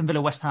 Aston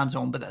Villa West Ham's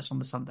on, but that's on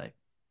the Sunday.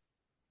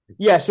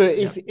 Yeah, so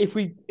if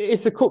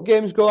the cup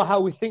games go how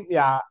we think they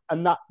are,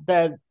 and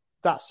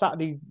that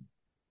Saturday,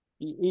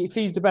 if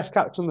he's the best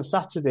captain on the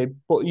Saturday,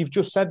 but you've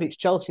just said it's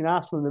Chelsea and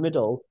Arsenal in the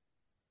middle,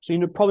 so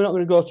you're probably not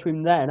going to go to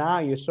him then,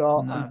 are you?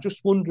 So no. I'm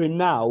just wondering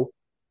now,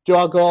 do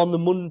I go on the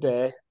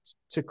Monday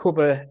to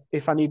cover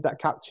if I need that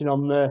captain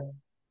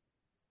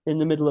in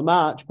the middle of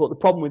March? But the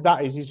problem with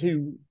that is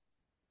who.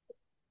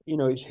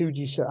 It's who do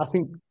you sell? I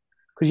think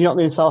because you're not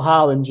going to sell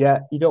Haaland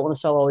yet, you don't want to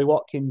sell Ollie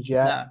Watkins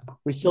yet. No,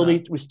 we still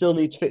need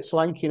to fit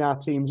Solanke in our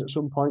teams at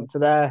some point to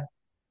there.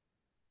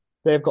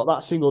 They've got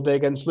that single day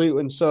against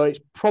Luton, so it's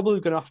probably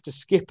going to have to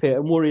skip it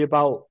and worry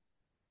about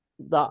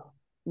that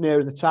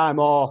nearer the time,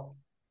 or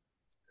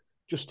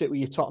just stick with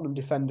your Tottenham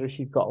defender if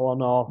you've got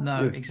one, or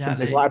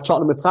exactly like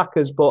Tottenham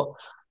attackers. But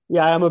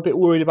yeah, I'm a bit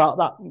worried about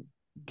that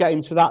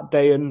getting to that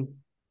day and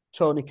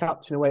Tony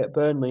captain away at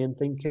Burnley and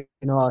thinking,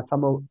 if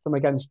I'm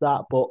against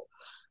that, but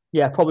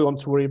yeah, probably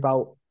want to worry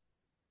about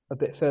a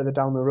bit further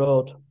down the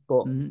road.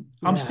 But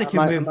I'm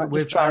sticking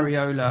with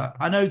Areola.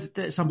 I know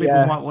that some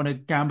people might want to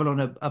gamble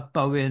on a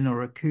Bowen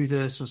or a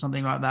Kudus or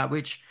something like that,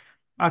 which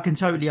I can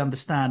totally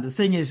understand. The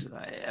thing is,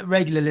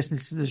 regular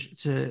listeners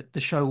to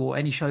the show or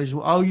any shows,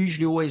 I'll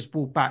usually always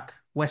ball back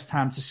West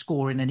Ham to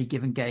score in any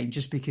given game,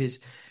 just because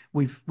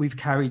we've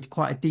carried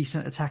quite a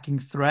decent attacking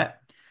threat.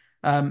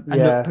 Look,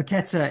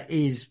 Paqueta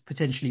is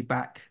potentially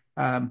back.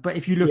 But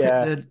if you look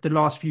at the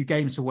last few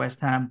games for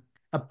West Ham,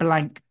 a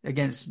blank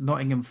against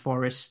Nottingham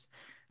Forest,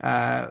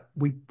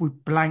 we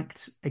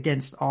blanked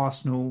against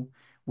Arsenal,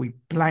 we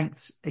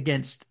blanked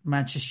against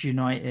Manchester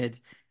United,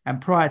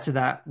 and prior to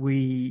that,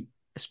 we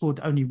scored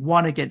only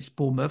one against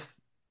Bournemouth.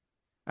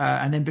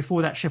 And then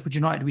before that, Sheffield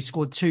United, we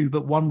scored two,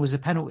 but one was a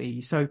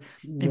penalty. So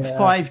in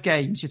 5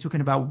 games, you're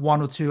talking about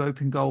 1 or 2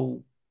 open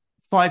goal.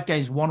 5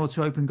 games, 1 or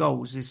 2 open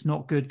goals is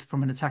not good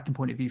from an attacking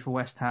point of view for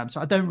West Ham.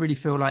 So I don't really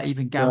feel like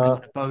even gambling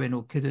on a Bowen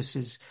or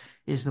Kudus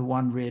is the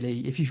one,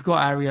 really. If you've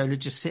got Areola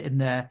just sitting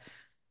there,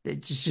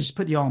 just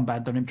put the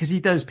armband on him, because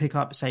he does pick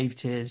up save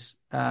tiers.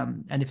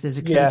 And if there's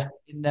a clean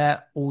in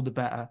there, all the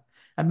better.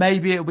 And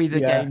maybe it'll be the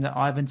game that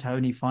Ivan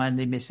Toney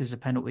finally misses a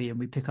penalty and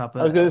we pick up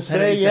I was going to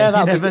say,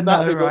 that'd be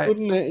right? Good,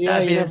 wouldn't it?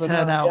 That'd be a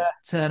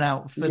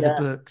turnout for the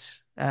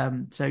books.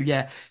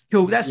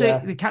 Cool. That's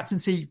it. The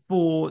captaincy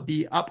for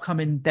the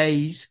upcoming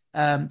days.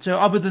 So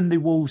other than the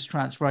Wolves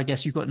transfer, I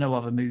guess you've got no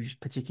other moves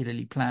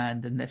particularly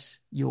planned unless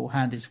your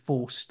hand is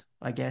forced,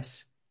 I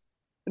guess.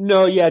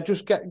 No, yeah,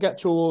 just get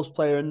to a Wolves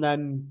player and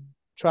then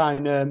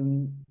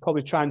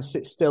probably try and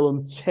sit still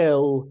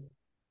until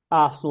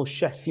Arsenal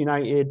Sheffield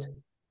United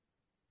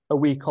a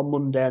week on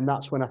Monday, and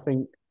that's when I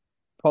think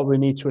probably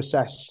need to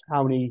assess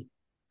how many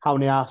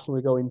Arsenal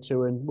we go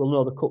into, and we'll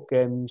know the cup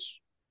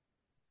games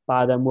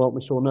by then, won't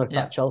we? So we'll know if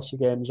that Chelsea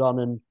game's on,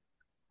 and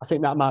I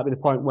think that might be the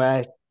point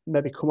where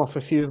maybe come off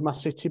a few of my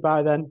City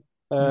by then,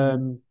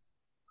 because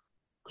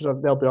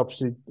they'll be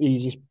obviously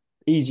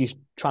easiest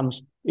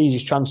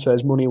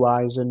transfers money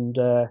wise, and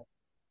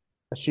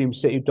assume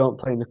City don't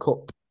play in the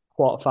cup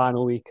quarter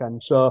final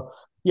weekend. So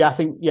yeah, I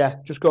think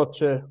just go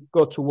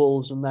to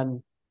Wolves and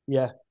then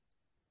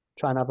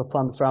try and have a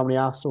plan for how many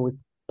Arsenal we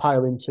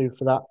pile into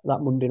for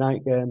that Monday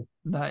night game.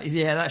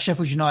 That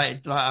Sheffield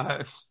United,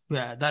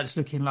 that's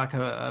looking like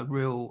a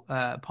real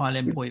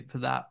pile-in point for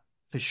that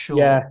for sure.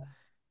 Yeah.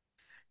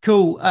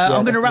 Cool.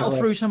 I'm going to rattle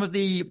Definitely. through some of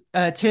the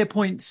tier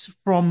points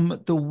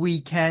from the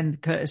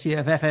weekend, courtesy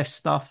of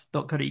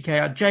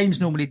ffstuff.co.uk. James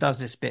normally does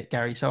this bit,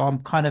 Gary, so I'm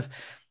kind of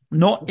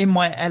not in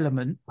my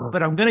element,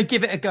 but I'm going to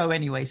give it a go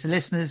anyway. So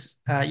listeners,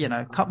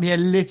 cut me a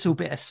little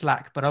bit of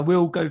slack, but I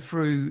will go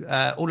through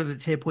all of the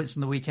tier points from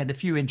the weekend, a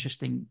few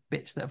interesting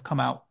bits that have come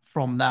out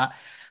from that.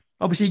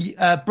 Obviously,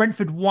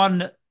 Brentford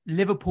 1,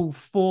 Liverpool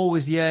 4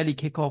 was the early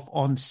kickoff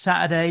on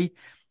Saturday.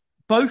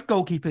 Both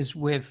goalkeepers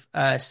with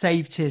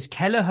save tiers.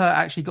 Kelleher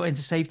actually got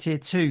into save tier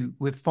 2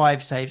 with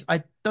 5 saves.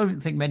 I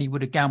don't think many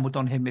would have gambled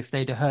on him if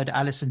they'd have heard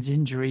Alisson's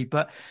injury,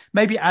 but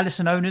maybe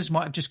Alisson owners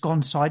might have just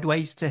gone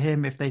sideways to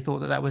him if they thought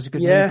that was a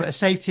good move. But a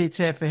save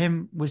tier for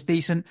him was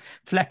decent.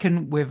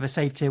 Flecken with a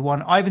save tier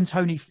 1. Ivan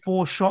Toney,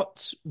 4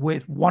 shots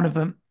with one of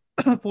them,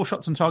 4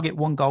 shots on target,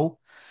 1 goal.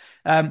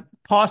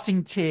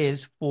 Passing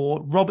tiers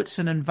for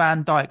Robertson and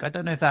Van Dijk. I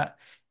don't know if that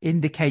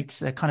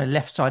indicates a kind of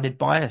left-sided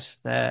bias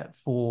there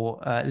for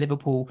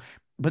Liverpool,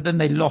 but then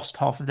they lost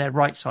half of their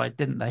right side,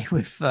 didn't they?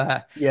 With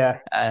Jota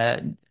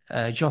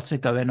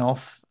going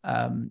off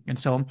and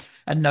so on,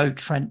 and no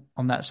Trent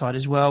on that side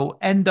as well.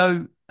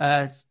 Endo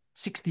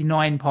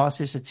 69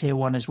 passes, a tier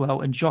 1 as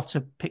well, and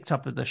Jota picked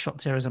up at the shot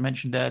tier as I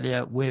mentioned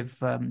earlier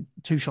with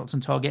 2 shots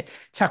on target.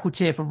 Tackle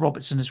tier for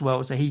Robertson as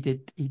well, so he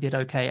did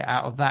okay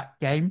out of that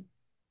game.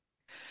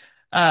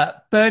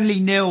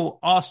 Burnley 0,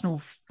 Arsenal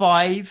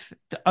 5.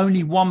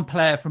 Only one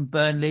player from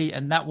Burnley,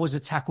 and that was a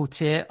tackle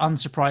tier.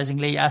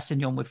 Unsurprisingly,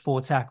 Assignon with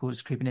 4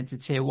 tackles, creeping into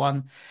tier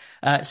 1.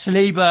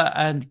 Saliba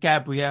and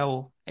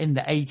Gabriel in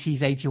the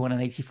 80s, 81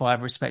 and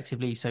 85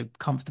 respectively, so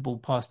comfortable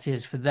pass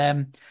tiers for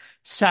them.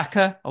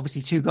 Saka,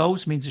 obviously 2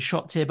 goals, means a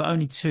shot tier, but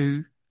only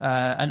 2.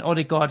 And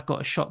Odegaard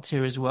got a shot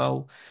tier as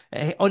well.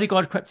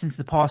 Odegaard crept into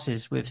the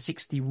passes with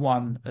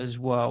 61 as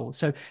well.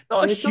 So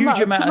not a huge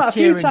amount of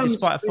tiering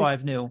despite a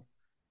 5-0.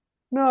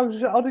 No,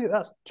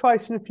 that's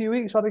twice in a few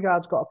weeks.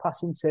 Odegaard's got a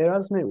passing tier,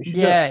 hasn't it? Which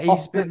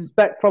he's been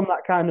expect from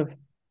that kind of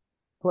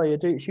player.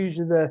 It's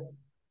usually the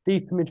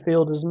deeper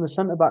midfielders and the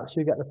centre backs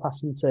who get the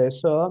passing tier.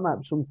 So that might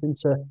be something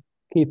to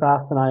keep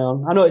half an eye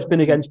on. I know it's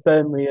been against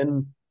Burnley,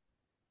 and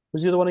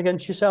was the other one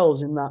against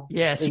yourselves in that?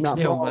 Yeah,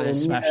 6-0 where they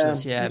smashed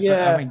us. Yeah, but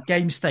I mean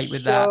game state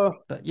with that.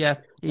 But yeah,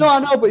 no,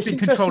 I know, but it's been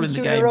interesting controlling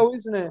the game, in a row,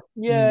 isn't it?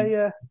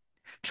 Yeah.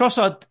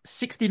 Trossard,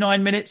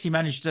 69 minutes. He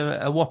managed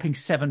a whopping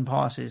 7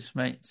 passes,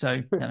 mate.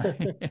 So,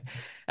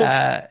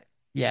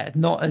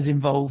 not as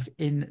involved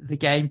in the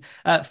game.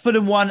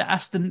 Fulham 1,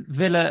 Aston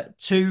Villa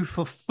 2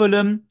 for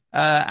Fulham.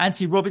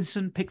 Anthony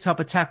Robinson picked up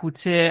a tackle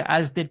tier,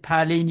 as did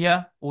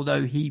Paulinho,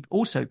 although he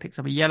also picked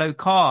up a yellow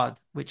card,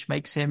 which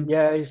makes him,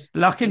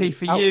 luckily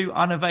for you,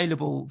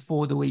 unavailable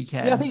for the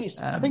weekend. Yeah,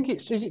 I think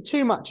it's is it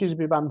 2 matches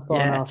be banned for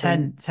now?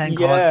 10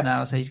 cards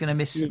now, so he's going to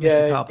miss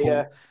a couple.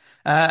 Yeah.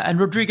 And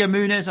Rodrigo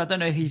Muniz, I don't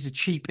know if he's a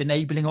cheap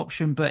enabling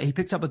option, but he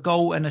picked up a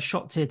goal and a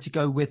shot tier to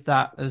go with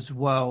that as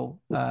well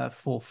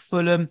for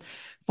Fulham.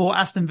 For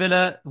Aston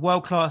Villa,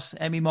 world-class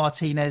Emi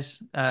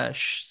Martinez,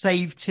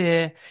 save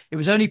tier. It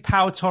was only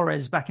Pau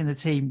Torres back in the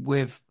team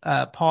with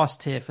pass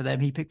tier for them.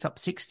 He picked up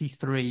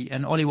 63,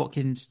 and Ollie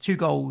Watkins, 2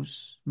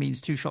 goals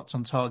means 2 shots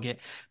on target.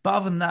 But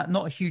other than that,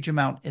 not a huge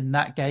amount in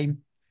that game.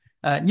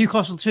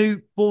 Newcastle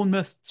 2,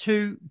 Bournemouth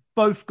 2,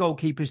 both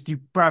goalkeepers,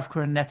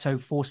 Dubravka and Neto,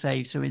 4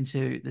 saves, so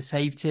into the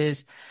save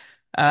tiers.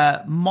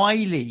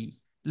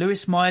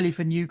 Lewis Miley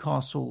for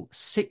Newcastle,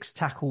 6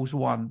 tackles,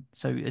 1,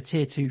 so a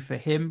tier 2 for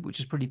him, which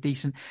is pretty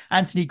decent.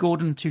 Anthony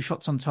Gordon, 2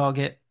 shots on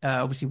target,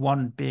 obviously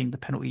 1 being the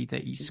penalty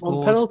that he scored.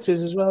 1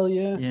 penalties as well,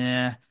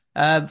 yeah.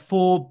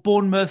 For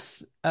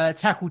Bournemouth,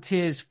 tackle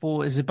tiers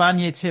for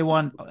Zibanejad, tier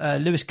 1,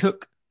 Lewis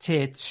Cook,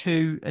 tier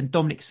 2, and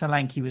Dominic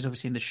Solanke was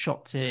obviously in the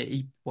shot tier.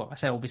 He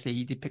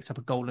did pick up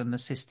a goal and an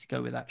assist to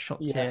go with that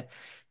shot tier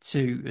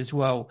 2 as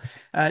well.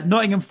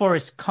 Nottingham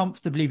Forest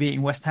comfortably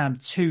beating West Ham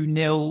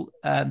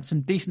 2-0.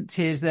 Some decent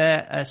tiers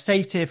there.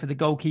 Save tier for the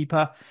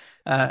goalkeeper.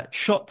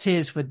 Shot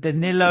tiers for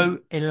Danilo,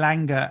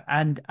 Elanga,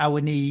 and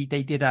Awani.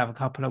 They did have a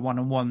couple of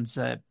one-on-ones.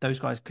 Those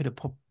guys could have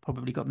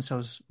probably got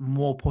themselves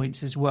more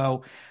points as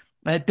well.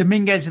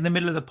 Dominguez in the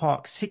middle of the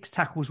park, 6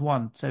 tackles,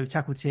 1. So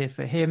tackle tier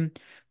for him.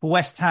 For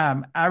West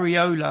Ham,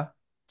 Areola,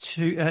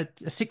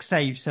 6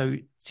 saves. So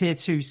tier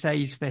 2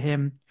 saves for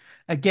him.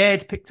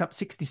 Aguerd picked up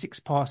 66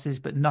 passes,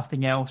 but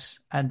nothing else.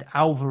 And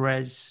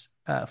Alvarez,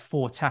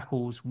 4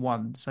 tackles,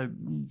 1. So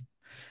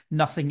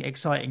nothing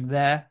exciting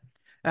there.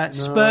 No.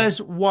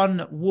 Spurs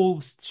 1,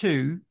 Wolves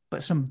 2,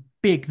 but some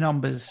big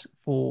numbers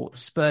for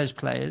Spurs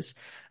players.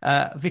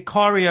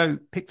 Vicario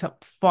picked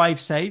up 5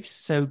 saves,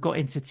 so got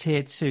into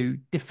tier 2.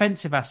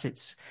 Defensive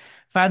assets.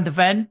 Van der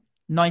Ven,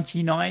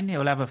 99.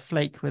 He'll have a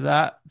flake with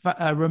that.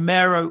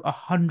 Romero,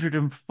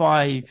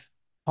 105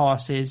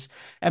 passes.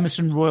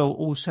 Emerson Royal,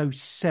 also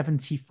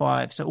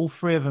 75. So all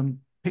 3 of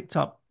them picked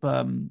up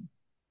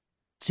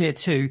tier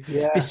 2.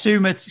 Yeah.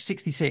 Bissouma,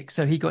 66.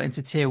 So he got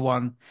into tier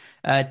 1.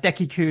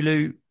 Deki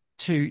Kulu,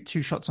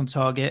 two shots on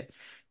target.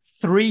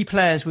 3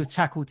 players with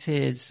tackle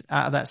tiers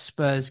out of that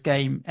Spurs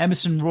game.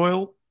 Emerson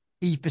Royal,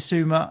 Yves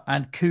Bissouma,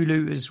 and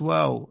Kulu as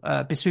well.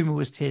 Bissouma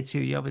was tier 2,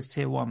 the other's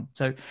tier 1.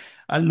 So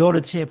a lot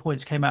of tier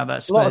points came out of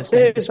that Spurs game.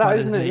 A lot of tiers, that,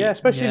 isn't it? Yeah,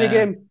 especially in a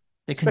game.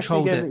 They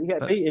controlled it. That you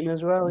get beaten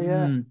as well,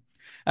 yeah.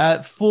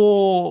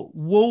 For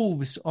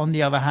Wolves, on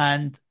the other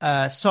hand,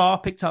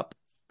 Sarr picked up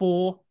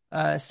 4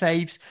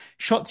 saves.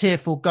 Shot tier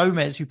for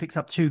Gomez, who picked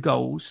up 2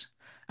 goals.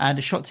 And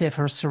a shot tier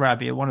for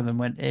Sarabia. One of them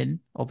went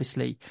in,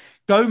 obviously.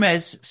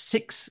 Gomez,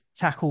 6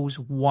 tackles,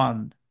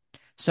 1.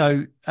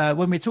 So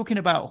when we're talking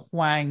about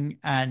Hwang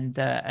and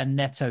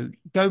Neto,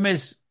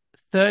 Gomez,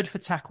 3rd for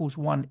tackles,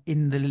 1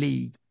 in the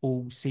league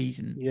all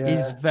season,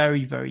 is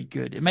very, very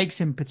good. It makes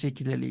him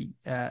particularly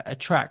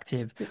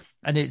attractive.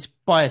 And it's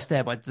biased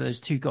there by those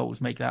 2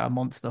 goals, make that a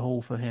monster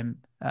haul for him.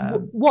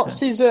 What's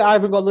his? I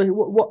haven't got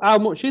how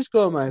much is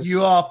Gomez?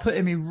 You are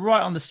putting me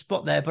right on the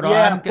spot there, but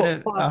I am gonna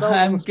pull it I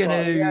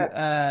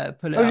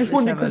up. Just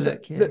wondering because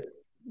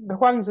the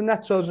Hwangs and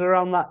Netos are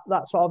around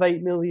that sort of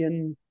 8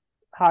 million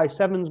high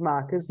 7s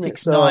mark, isn't it?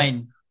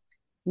 6-9.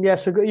 Yeah,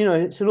 so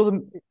it's another,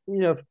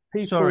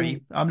 people.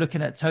 Sorry, I'm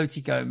looking at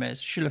Toti Gomez.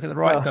 Should look at the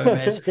right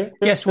Gomez.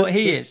 Guess what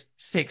he is?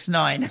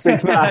 6'9".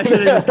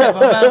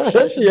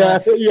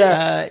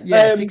 6'9".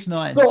 Yeah.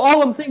 6'9". But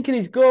all I'm thinking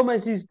is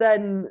Gomez is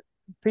then.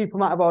 People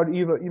might have already.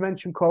 You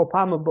mentioned Cole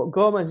Palmer, but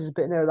Gomez is a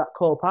bit near that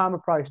Cole Palmer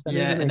price. Then,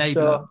 isn't enabler. He?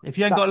 So if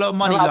you ain't got a lot of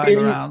money lying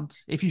around,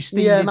 if you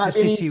steamed into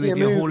City with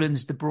your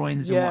Haalands, De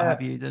Bruynes, and what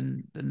have you,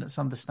 then that's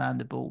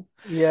understandable.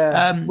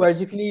 Yeah. Whereas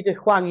if you need a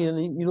Hwang, you're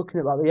looking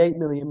at about the 8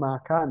 million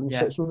mark, aren't you?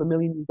 So it's another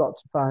million you've got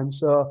to find.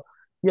 So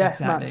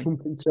exactly. That's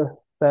something to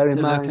bear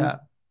in mind. Look at.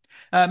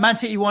 Man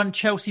City 1,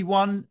 Chelsea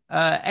 1.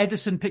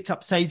 Ederson picked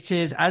up save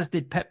tiers, as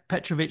did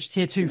Petrovic.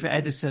 Tier 2 for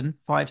Ederson,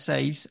 5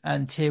 saves,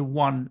 and tier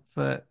 1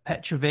 for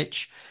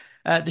Petrovic.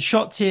 The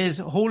shot tiers,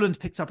 Haaland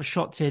picked up a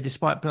shot tier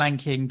despite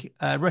blanking.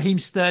 Raheem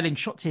Sterling,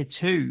 shot tier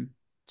 2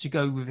 to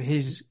go with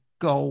his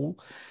goal.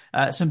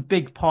 Some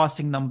big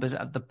passing numbers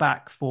at the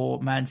back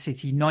for Man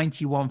City.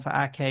 91 for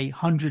Ake,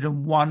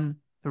 101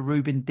 for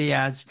Ruben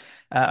Diaz.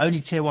 Only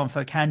tier 1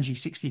 for Kanji,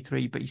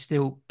 63, but he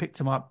still picked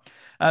him up.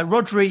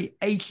 Rodri,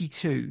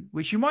 82,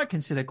 which you might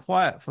consider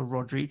quiet for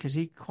Rodri because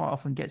he quite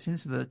often gets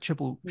into the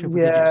triple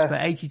digits,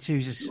 but 82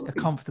 is a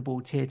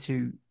comfortable tier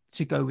 2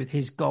 to go with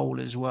his goal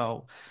as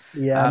well.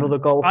 Yeah, another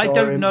goal for I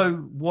don't him. know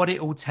what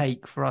it will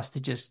take for us to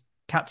just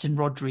captain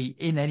Rodri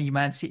in any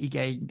Man City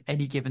game,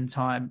 any given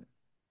time.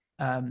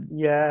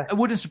 It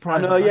wouldn't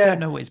surprise me. I don't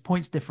know what his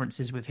points difference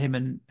is with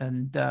him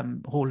and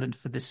Haaland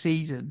for the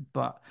season,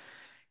 but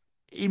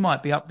he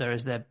might be up there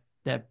as their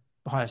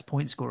highest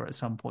point scorer at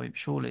some point,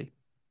 surely.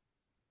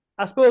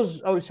 I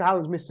suppose obviously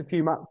Haaland's missed a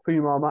few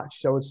more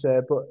matches, I would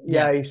say, but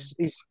he's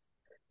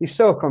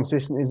so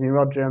consistent, isn't he,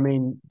 Rodri? I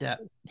mean,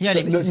 he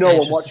only misses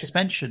games for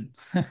suspension.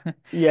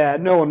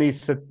 No one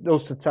needs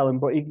us to tell him,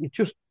 but he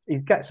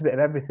gets a bit of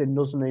everything,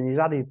 doesn't he? And he's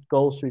added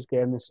goals to his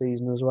game this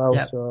season as well.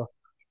 So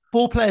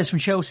 4 players from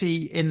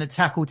Chelsea in the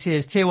tackle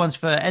tiers. Tier 1's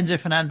for Enzo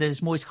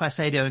Fernandez, Moise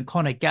Caicedo, and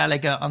Conor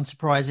Gallagher.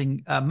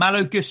 Unsurprising.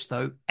 Malo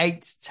Gusto,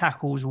 8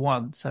 tackles,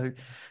 1. So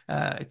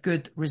a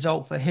good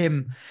result for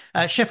him.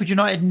 Sheffield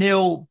United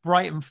 0,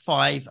 Brighton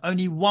 5.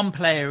 Only 1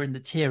 player in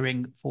the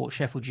tiering for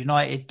Sheffield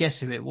United. Guess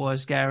who it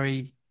was,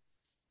 Gary?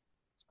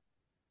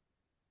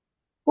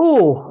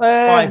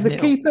 The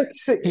keeper.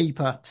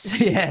 Keeper.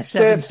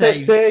 7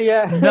 saves.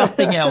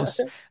 Nothing else.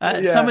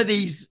 Some of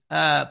these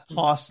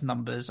pass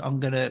numbers, I'm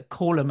going to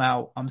call them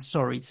out. I'm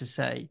sorry to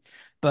say.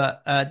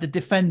 But the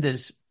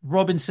defenders,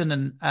 Robinson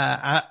and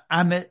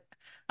Ahmed,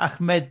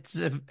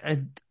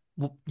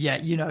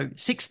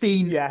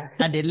 16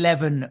 and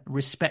 11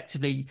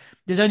 respectively.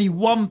 There's only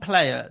 1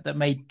 player that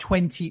made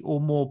 20 or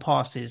more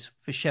passes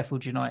for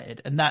Sheffield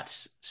United, and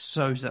that's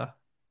Sousa.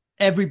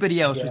 Everybody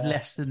else was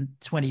less than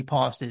 20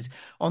 passes.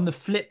 On the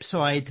flip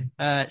side,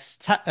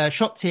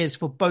 shot tiers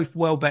for both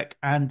Welbeck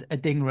and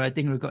Adingra.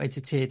 Adingra got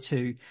into tier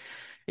 2.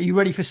 Are you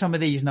ready for some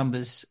of these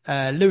numbers?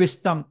 Lewis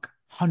Dunk,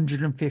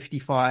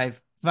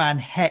 155. Van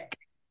Heck,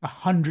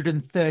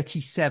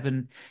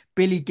 137.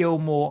 Billy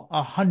Gilmore,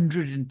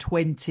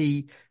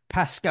 120.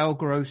 Pascal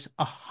Gross,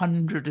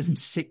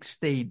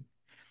 116.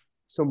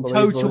 It's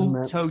unbelievable, isn't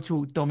it?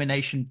 Total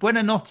domination.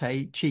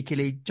 Buonanotte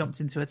cheekily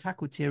jumped into a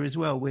tackle tier as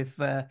well with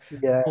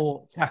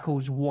 4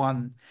 tackles,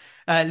 1.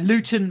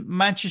 Luton,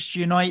 Manchester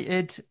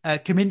United,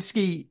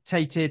 Kaminsky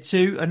tier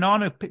 2.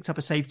 Onana picked up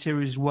a save tier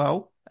as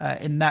well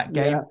in that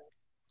game. Yeah.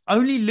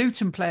 Only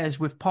Luton players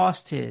with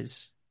pass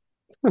tiers,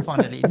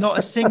 finally. Not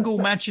a single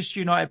Manchester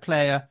United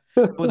player.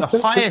 Well,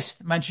 the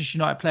highest Manchester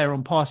United player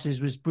on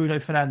passes was Bruno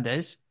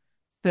Fernandes,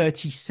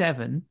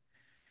 37.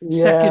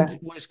 Yeah. Second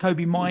was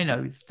Kobe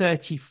Mino,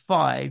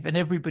 35, and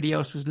everybody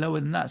else was lower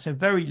than that, so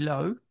very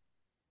low.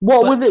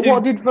 What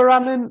did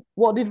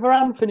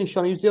Varane finish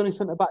on? He was the only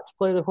centre back to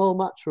play the whole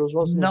match for us,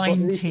 wasn't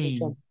he?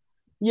 19.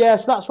 Yeah,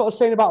 so that's what I was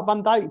saying about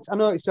Van Dijk. I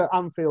know it's at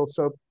Anfield,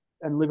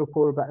 and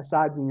Liverpool are a better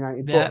side than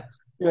United,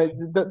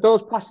 but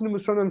those passing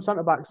numbers from them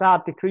centre backs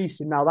are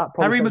decreasing now. That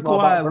probably Harry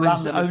Maguire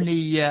was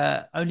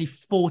only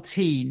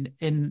 14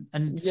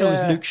 so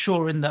was Luke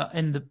Shaw in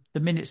the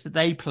minutes that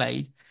they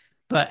played,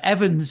 but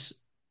Evans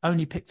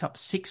only picked up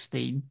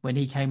 16 when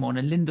he came on,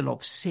 and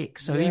Lindelof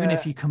 6. So even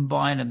if you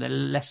combine them, they're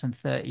less than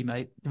 30,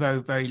 mate.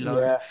 Very, very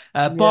low.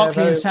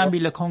 Barkley and Sambi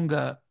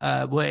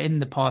Lokonga were in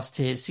the pass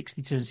tiers,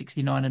 62 and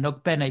 69, and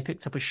Ogbene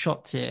picked up a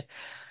shot tier.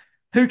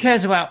 Who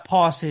cares about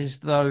passes,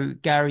 though,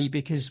 Gary?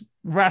 Because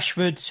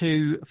Rashford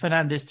 2,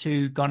 Fernandes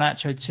 2,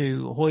 Garnacho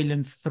 2,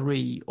 Højlund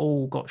 3,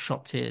 all got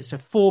shot tiers. So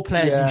 4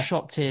 players in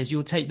shot tiers.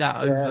 You'll take that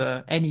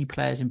over any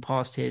players in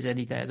pass tiers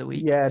any day of the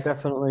week. Yeah,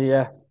 definitely,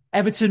 yeah.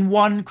 Everton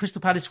 1,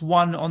 Crystal Palace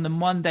 1 on the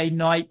Monday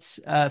night.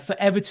 For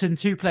Everton,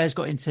 2 players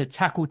got into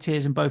tackle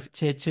tiers and both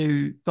tier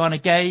 2, Ghana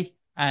Gay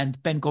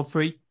and Ben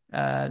Godfrey,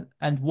 and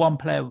 1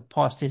 player with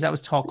pass tiers. That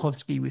was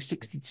Tarkowski with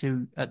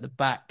 62 at the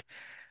back.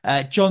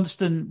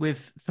 Johnston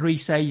with 3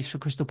 saves for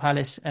Crystal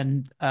Palace,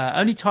 and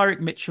only Tyrick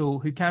Mitchell,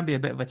 who can be a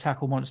bit of a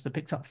tackle monster,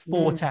 picked up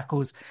 4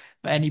 tackles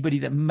for anybody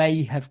that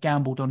may have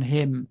gambled on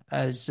him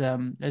as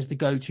the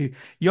go-to.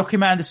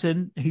 Joachim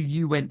Andersen, who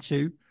you went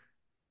to,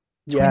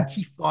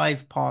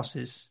 25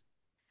 passes.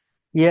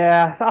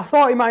 Yeah, I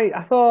thought he might.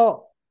 I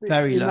thought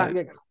very low.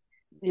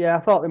 I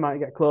thought they might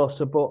get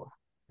closer, but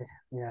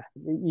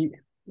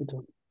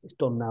it's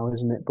done now,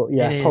 isn't it? But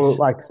probably,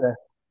 like I say,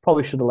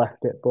 probably should have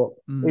left it. But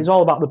it's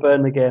all about the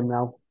Burnley game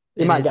now.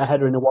 He might get a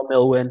header in a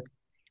 1-0 win.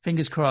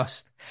 Fingers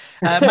crossed.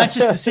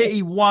 Manchester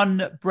City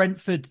 1,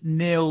 Brentford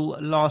 0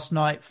 last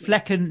night.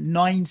 Flecken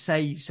 9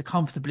 saves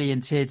comfortably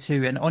in tier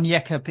 2, and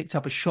Onyeka picked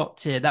up a shot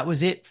tier. That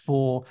was it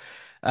for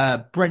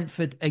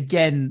Brentford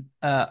again.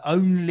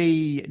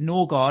 Only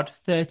Norgard,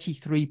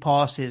 33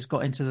 passes,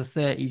 got into the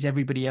 30s.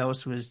 Everybody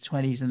else was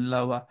 20s and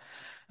lower.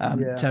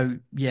 So,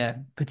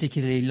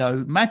 particularly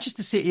low.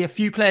 Manchester City, a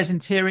few players in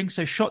tiering.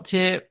 So shot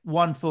tier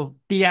 1 for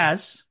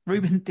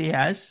Ruben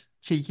Diaz,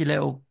 cheeky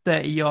little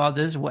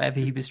 30-yarders,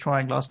 whatever he was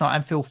trying last night,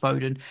 and Phil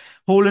Foden.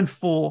 Haaland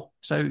 4,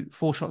 so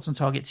 4 shots on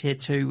target tier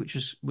 2,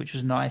 which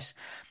was nice.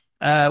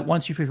 1,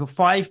 2, 3, 4,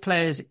 5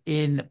 players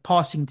in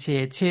passing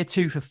tier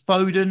 2 for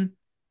Foden,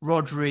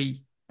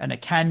 Rodri and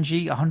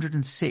Akanji,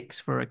 106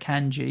 for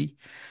Akanji.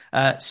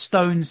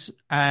 Stones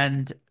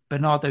and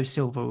Bernardo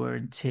Silva were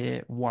in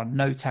tier 1.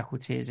 No tackle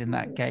tiers in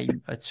that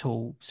game at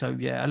all. So,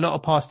 a lot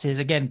of pass tiers.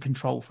 Again,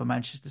 control for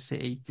Manchester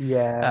City.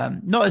 Yeah.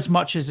 Not as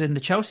much as in the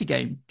Chelsea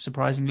game,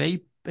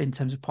 surprisingly, in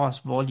terms of pass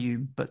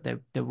volume, but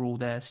they were all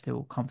there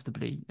still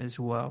comfortably as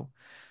well.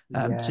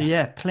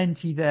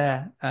 Plenty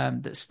there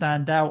that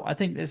stand out. I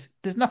think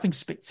there's nothing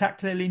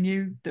spectacularly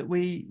new that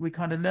we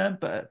kind of learned,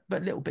 but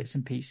little bits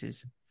and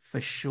pieces for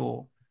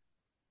sure.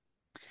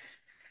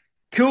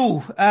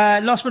 Cool.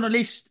 Last but not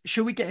least,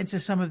 shall we get into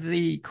some of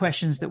the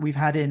questions that we've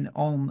had in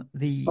on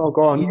the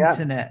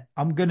internet? Yeah.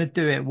 I'm going to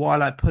do it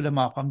while I pull them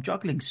up. I'm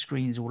juggling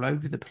screens all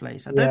over the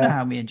place. I don't know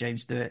how me and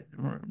James do it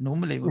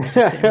normally when we're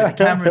just sitting with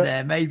the camera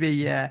there.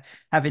 Maybe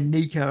having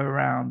Nico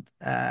around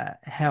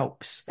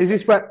helps. Is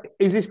this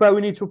where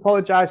we need to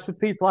apologise for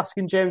people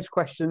asking James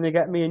questions and they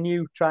get me and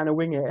you trying to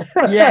wing it?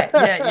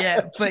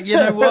 Yeah. But you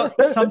know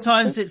what?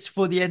 Sometimes it's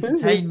for the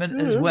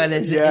entertainment as well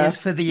as it is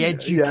for the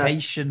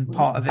education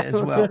part of it as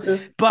well.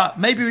 But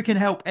maybe we can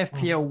help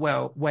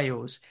FPL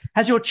Wales.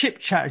 Has your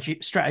chip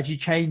strategy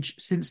changed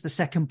since the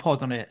second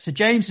pod on it? So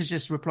James has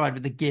just replied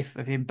with a gif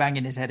of him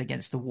banging his head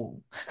against the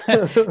wall.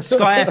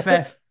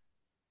 SkyFF,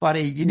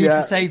 buddy, you need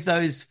to save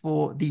those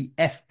for the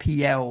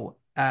FPL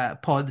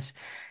pods.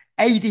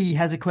 AD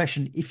has a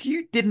question. If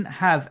you didn't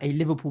have a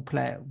Liverpool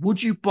player,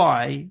 would you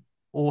buy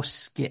or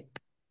skip?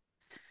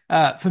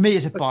 For me,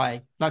 it's a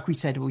buy. Like we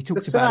said, we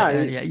talked about it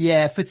earlier.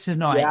 Yeah, for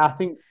tonight. Yeah, I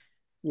think.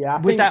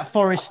 Yeah, with that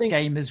Forest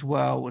game as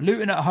well,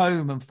 Luton at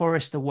home and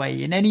Forest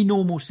away, in any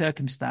normal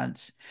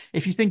circumstance,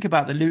 if you think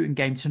about the Luton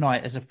game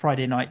tonight as a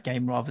Friday night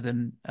game rather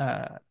than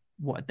that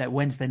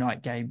Wednesday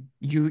night game,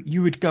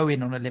 you would go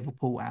in on a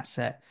Liverpool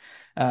asset.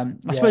 I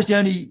suppose the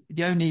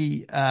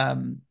only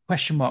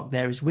question mark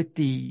there is with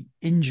the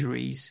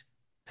injuries,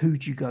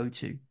 who'd you go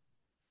to?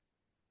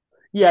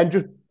 Yeah, and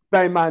just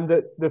bear in mind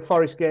that the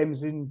Forest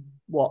game's in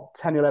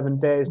 10, 11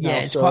 days now. Yeah,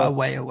 it's quite a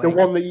way away.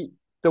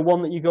 The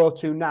one that you go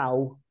to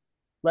now.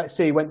 Let's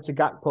say he went to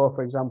Gakpo,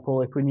 for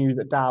example, if we knew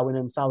that Darwin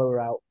and Salah were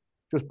out.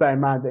 just bear in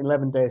mind that in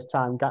 11 days'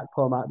 time,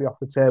 Gakpo might be off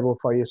the table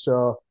for you.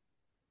 So,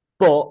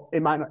 but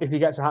it might not, if he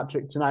gets a hat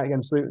trick tonight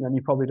against Luton, then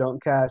you probably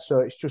don't care. So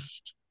it's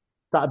just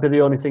that'd be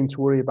the only thing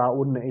to worry about,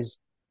 wouldn't it? Is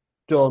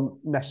don't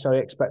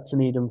necessarily expect to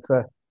need him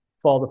for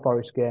the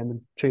Forest game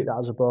and treat that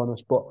as a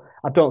bonus. But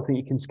I don't think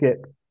you can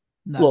skip.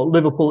 No. Look,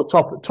 Liverpool at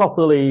top of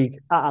the league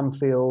at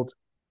Anfield.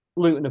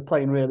 Luton are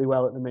playing really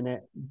well at the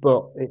minute,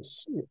 but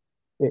it's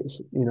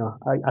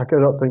I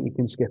don't think you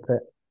can skip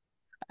it.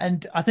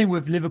 And I think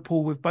with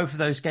Liverpool, with both of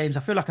those games,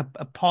 I feel like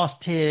a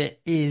past tier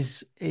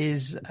is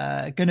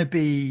going to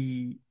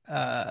be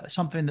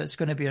something that's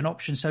going to be an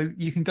option. So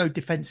you can go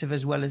defensive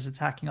as well as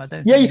attacking. I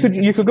don't. Yeah, think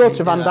you could go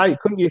to Van Dijk,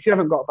 couldn't you? If you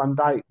haven't got Van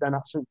Dijk, then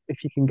that's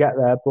if you can get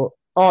there. But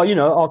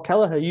or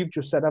Kelleher, you've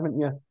just said, haven't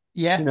you?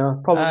 Yeah,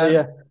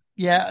 Probably.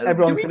 Yeah.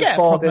 Everyone Do we can get a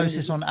afford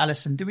prognosis him. on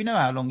Alisson? Do we know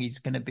how long he's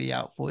going to be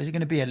out for? Is it going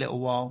to be a little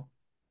while?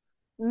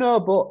 No,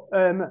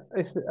 but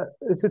if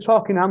they're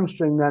talking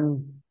hamstring,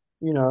 then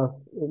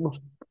it must.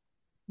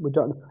 We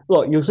don't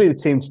look. You'll see the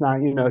team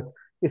tonight.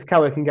 If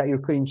Kelly can get you a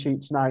clean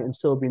sheet tonight and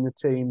still be in the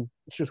team,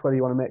 it's just whether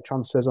you want to make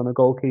transfers on a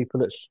goalkeeper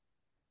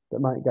that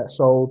might get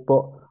sold.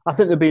 But I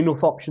think there'll be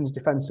enough options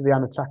defensively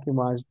and attacking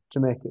wise to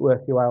make it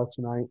worth your while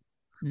tonight.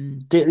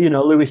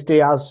 Luis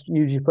Diaz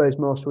usually plays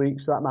most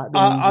weeks, so that might be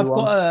an easy I've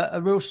one. got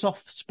a real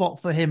soft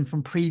spot for him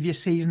from previous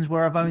seasons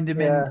where I've owned him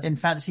in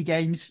fantasy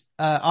games.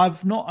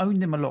 I've not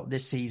owned him a lot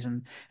this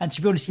season, and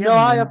to be honest, he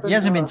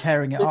hasn't been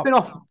tearing it He's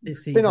up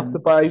this season. Been off the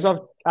bar. He's had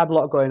a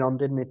lot going on,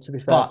 didn't he? To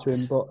be fair to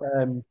him, but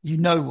you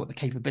know what the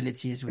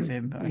capability is with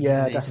him. He's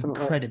an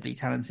incredibly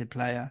talented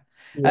player.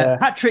 Yeah.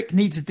 Patrick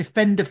needs a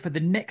defender for the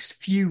next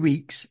few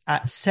weeks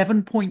at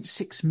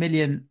 7.6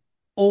 million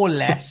or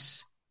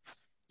less.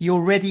 He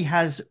already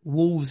has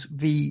Wolves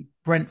v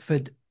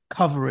Brentford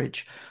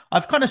coverage.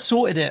 I've kind of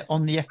sorted it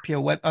on the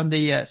FPL web, on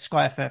the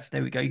SkyFF.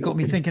 There we go. You got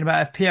me thinking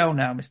about FPL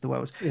now, Mr.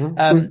 Wells.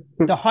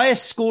 The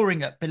highest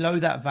scoring at below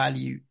that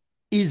value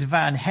is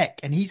Van Heck,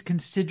 and he's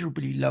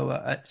considerably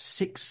lower at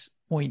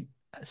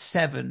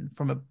 6.7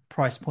 from a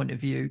price point of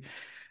view.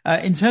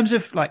 In terms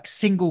of like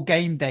single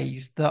game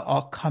days that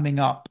are coming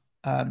up,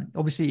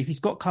 obviously if he's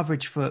got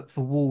coverage for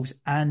Wolves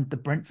and the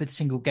Brentford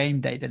single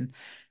game day,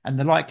 and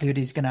the likelihood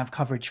he's going to have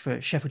coverage for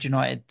Sheffield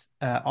United,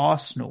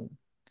 Arsenal,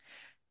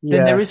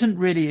 then there isn't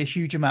really a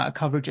huge amount of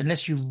coverage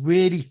unless you're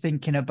really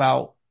thinking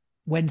about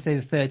Wednesday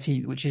the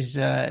 13th, which is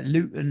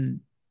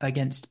Luton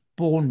against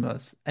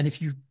Bournemouth. And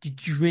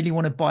did you really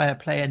want to buy a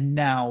player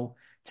now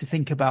to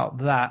think about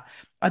that?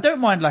 I don't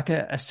mind like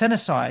a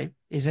Senesi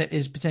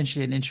is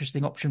potentially an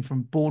interesting option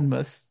from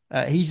Bournemouth.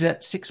 He's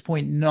at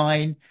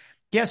 6.9.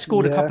 He has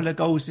scored a couple of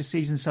goals this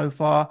season so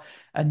far,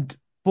 and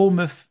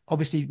Bournemouth,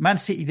 obviously, Man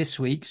City this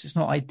week, so it's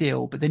not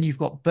ideal. But then you've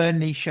got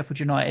Burnley,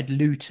 Sheffield United,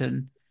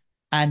 Luton,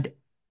 and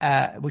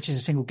which is a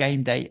single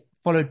game day,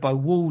 followed by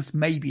Wolves,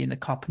 maybe in the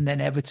cup, and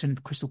then Everton,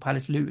 Crystal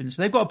Palace, Luton.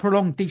 So they've got a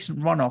prolonged,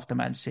 decent run after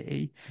Man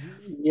City.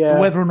 Yeah. But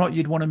whether or not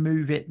you'd want to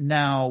move it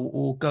now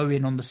or go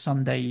in on the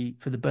Sunday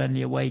for the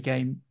Burnley away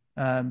game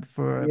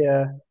for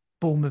a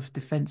Bournemouth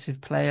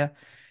defensive player,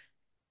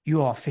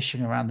 you are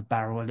fishing around the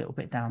barrel a little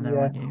bit down there,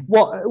 aren't you?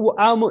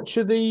 How much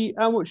are the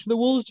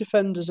Wolves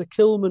defenders? A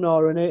Kilman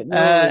or an 8?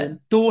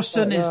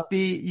 Dawson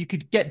you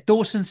could get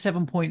Dawson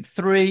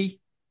 7.3.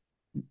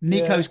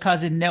 Nico's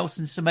cousin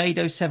Nelson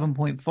Semedo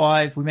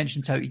 7.5. We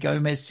mentioned Toti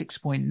Gomez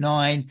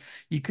 6.9.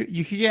 You could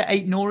get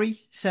 8 Nori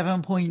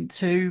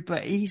 7.2,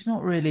 but he's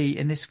not really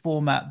in this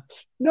format.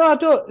 No, I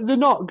don't. They're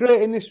not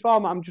great in this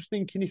format. I'm just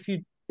thinking if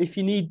you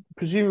need,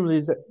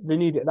 presumably they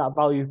need it that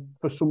value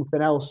for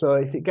something else. So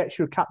if it gets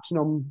your captain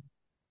on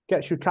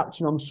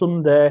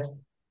Sunday,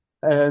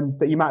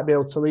 that you might be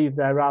able to leave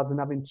there rather than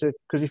having to,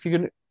 because if you're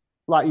gonna,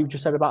 like you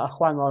just said about a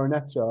Hwang or a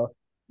Neto,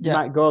 you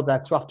might go there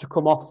to have to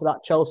come off for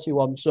that Chelsea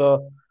one.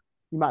 So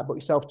you might put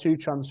yourself 2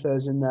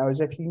 transfers in there.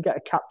 As if you can get a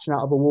captain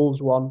out of a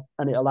Wolves one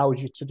and it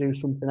allows you to do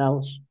something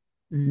else,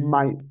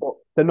 but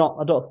they're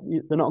not.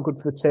 They're not good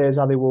for the tears,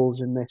 are they,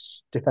 Wolves in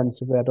this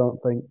defensively? I don't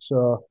think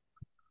so.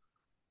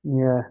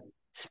 Yeah.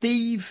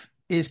 Steve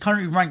is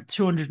currently ranked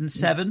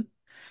 207.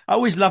 I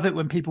always love it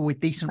when people with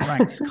decent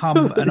ranks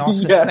come and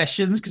ask us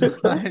questions because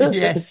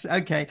yes,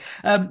 okay.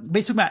 But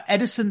it's talking about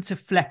Edison to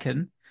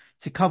Flecken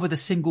to cover the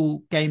single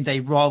game day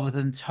rather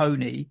than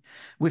Tony.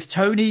 With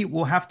Tony,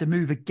 we'll have to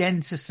move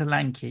again to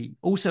Solanke.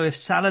 Also, if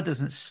Salah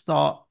doesn't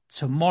start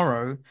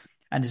tomorrow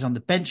and is on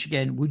the bench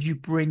again, would you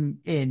bring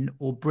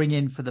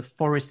in for the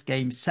Forest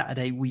game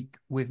Saturday week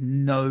with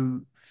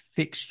no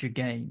fixture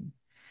game?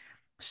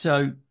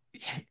 So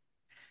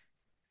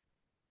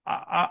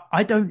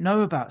I don't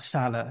know about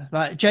Salah.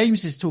 Like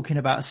James is talking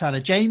about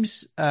Salah.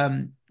 James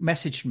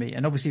messaged me,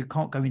 and obviously we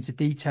can't go into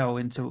detail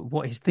into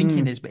what his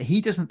thinking is, but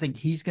he doesn't think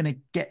he's going to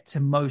get to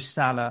Mo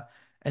Salah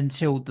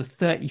until the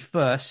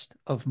 31st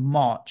of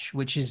March,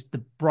 which is the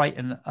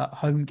Brighton at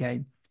home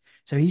game.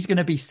 So he's going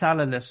to be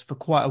Salahless for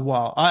quite a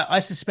while.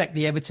 I suspect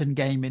the Everton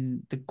game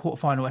in the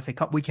quarterfinal FA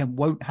Cup weekend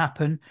won't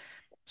happen.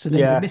 So then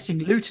you're missing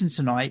Luton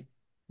tonight.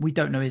 We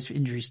don't know his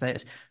injury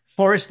status.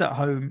 Forest at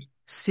home.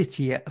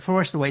 City at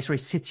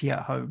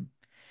home.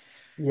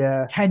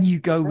 Yeah. Can you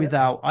go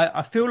without?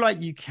 I feel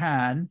like you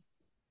can.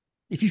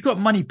 If you've got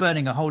money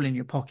burning a hole in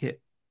your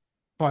pocket,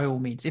 by all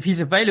means. If he's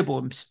available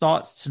and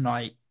starts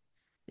tonight,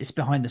 it's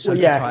behind the Well, sofa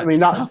yeah. I type mean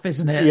stuff,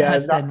 isn't it?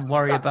 That's then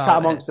worry that's cat about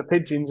it. amongst the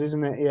pigeons,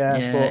 isn't it? Yeah.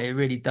 Yeah, But it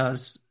really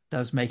does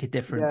make a yeah,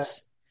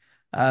 difference.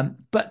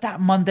 But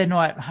that Monday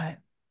night,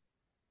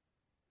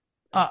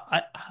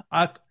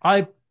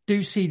 I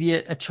do see the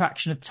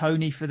attraction of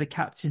Tony for the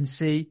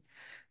captaincy.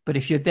 But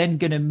if you're then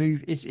going to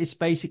move, it's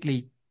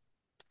basically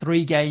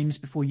 3 games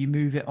before you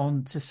move it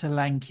on to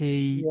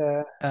Solanke.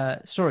 yeah.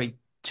 Sorry,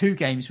 2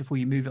 games before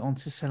you move it on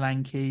to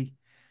Solanke.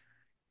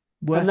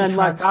 And Worth a then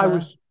transfer?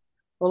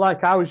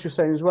 like I was just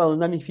saying as well.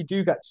 And then if you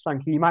do get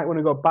Stanky, you might want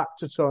to go back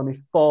to Tony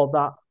for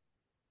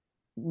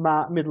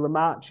that middle of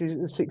March, is it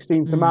the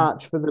 16th of Mm,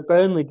 March for the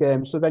Burnley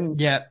game? So then,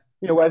 yeah.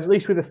 whereas at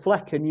least with a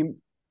Flecken,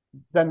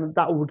 then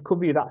that would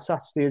cover you that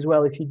Saturday as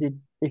well. If you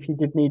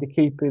did need a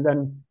keeper,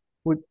 then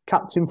would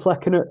Captain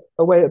Flecken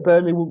away at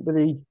Burnley wouldn't be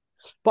the.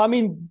 But I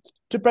mean,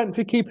 to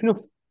Brentford keep enough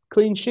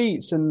clean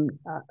sheets, and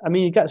I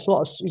mean he's got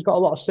a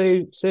lot of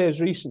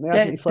saves recently,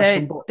 hasn't he,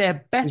 Flecken? But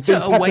They're he's better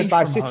been away peppered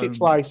by from City home.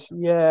 twice.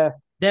 Yeah,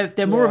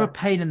 They're more of a yeah,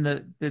 pain in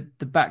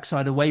the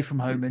backside away from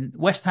home. And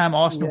West Ham,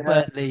 Arsenal,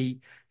 yeah,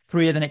 Burnley,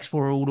 3 of the next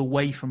 4 are all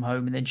away from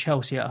home, and then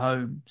Chelsea at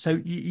home. So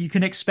you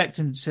can expect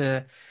them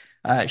to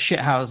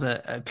shithouse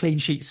a clean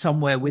sheet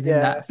somewhere within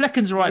yeah, that.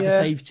 Flecken's all right for yeah,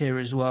 save tier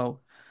as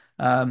well.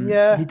 He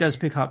yeah, does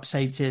pick up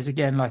save tiers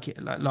again, like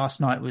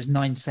last night was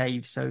 9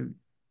 saves. So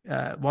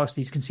whilst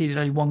he's conceded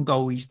only 1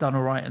 goal, he's done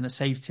all right in the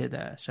save tier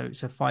there. So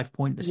it's a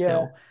 5-pointer yeah,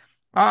 still.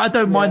 I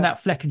don't mind yeah.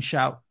 that Flecken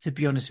shout, to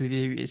be honest with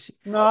you. It's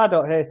No, I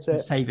don't hate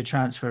it. save a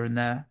transfer in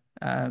there.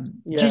 Yeah,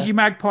 Gigi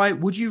Magpie,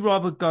 would you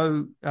rather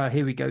go?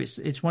 Here we go.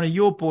 It's one of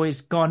your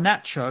boys,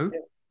 Garnacho,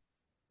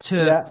 to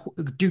yeah,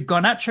 do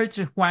Garnacho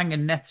to Huang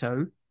and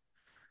Neto,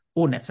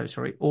 or Neto,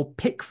 sorry, or yeah.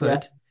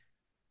 Pickford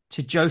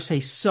to Jose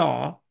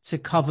Sarr to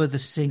cover the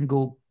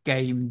single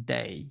game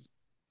day.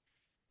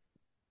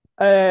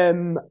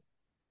 Um,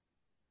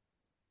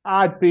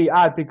 I'd be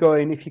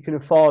going if you can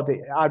afford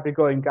it. I'd be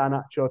going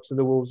Garnacho to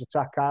the Wolves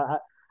attack.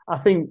 I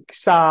think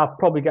Sarr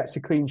probably gets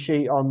a clean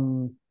sheet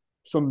on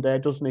Sunday,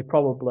 doesn't he?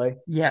 Probably.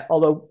 Yeah,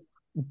 Although,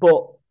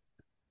 but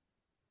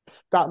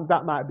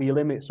that might be a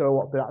limit. So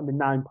what? That'd be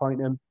 9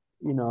 point him.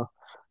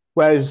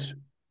 Whereas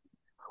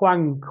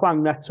Huang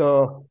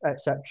Neto,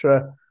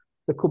 etc.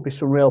 There could be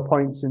some real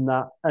points in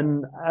that.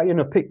 And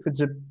Pickford's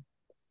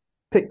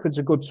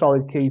a good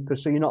solid keeper,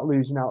 so you're not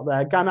losing out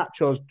there.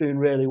 Garnacho's doing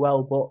really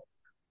well, but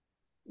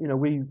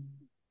we've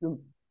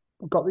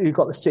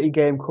got the City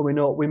game coming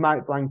up. We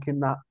might blank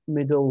in that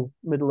middle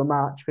of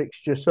March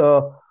fixture.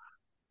 So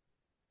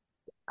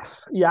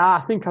yeah,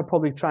 I think I'd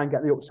probably try and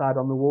get the upside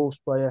on the Wolves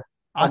player,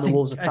 on the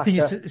Wolves I think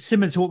attacker. it's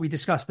similar to what we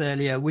discussed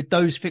earlier with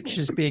those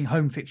fixtures being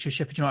home fixtures,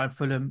 Sheffield United,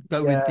 Fulham.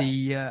 Go with Yeah,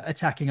 the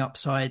attacking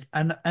upside,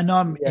 and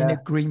I'm in yeah,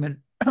 agreement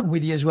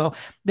with you as well.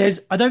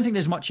 I don't think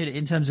there's much in it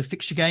in terms of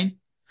fixture gain,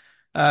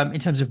 in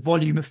terms of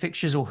volume of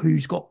fixtures or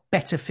who's got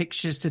better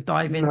fixtures to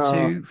dive no,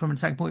 into from an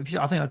attacking point of view.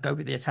 I think I'd go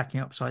with the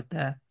attacking upside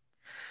there.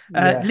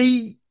 yeah,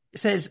 Lee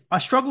says, I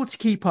struggle to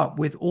keep up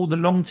with all the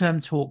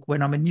long-term talk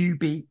when I'm a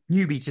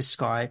newbie to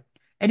Sky.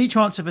 Any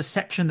chance of a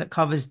section that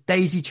covers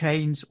daisy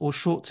chains or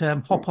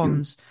short-term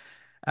hop-ons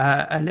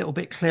a little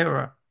bit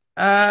clearer?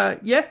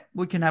 Yeah,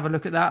 we can have a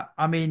look at that.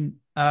 I mean,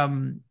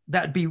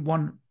 that'd be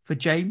one for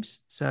James.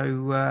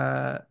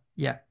 So,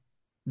 yeah,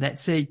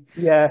 let's see.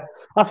 yeah.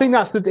 I think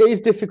it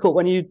is difficult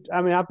when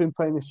I mean, I've been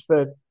playing this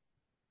for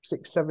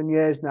 6, 7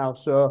 years now,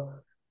 so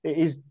it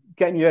is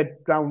getting your head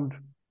round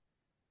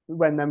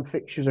when them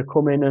fixtures are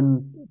coming,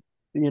 and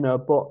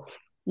but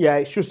yeah,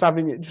 it's just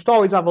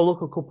always have a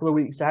look a couple of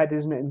weeks ahead,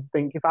 isn't it? And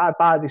think, if I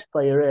buy this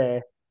player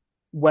here,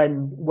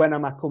 when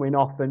am I coming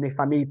off, and if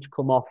I need to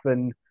come off,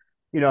 and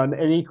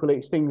and equally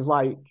it's things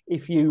like,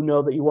 if you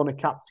know that you want a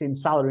captain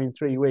salary in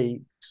 3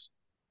 weeks,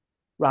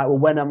 right?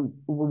 Well,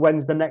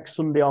 when's the next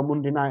Sunday or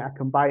Monday night I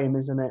can buy him,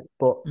 isn't it?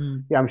 But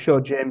Mm. yeah, I'm sure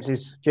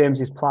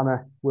James's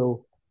planner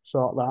will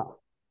sort that.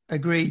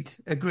 Agreed.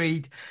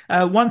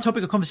 One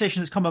topic of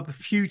conversation that's come up a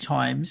few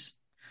times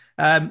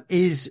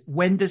is,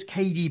 when does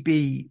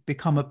KDB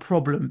become a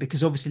problem?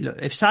 Because obviously, look,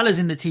 if Salah's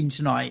in the team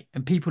tonight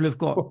and people have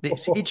got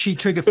this itchy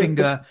trigger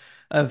finger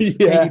of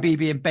Yeah, KDB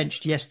being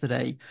benched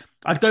yesterday,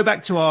 I'd go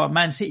back to our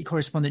Man City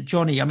correspondent,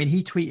 Johnny. I mean,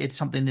 he tweeted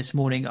something this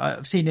morning.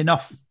 I've seen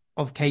enough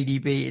of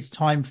KDB. It's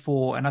time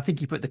for, and I think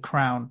he put the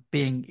crown,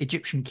 being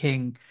Egyptian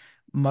king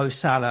Mo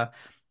Salah.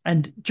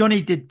 And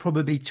Johnny did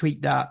probably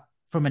tweet that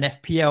from an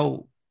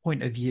FPL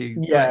point of view,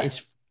 but yeah,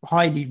 it's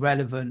highly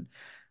relevant.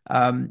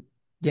 Um,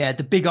 yeah,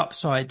 the big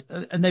upside,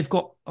 and they've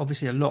got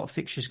obviously a lot of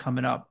fixtures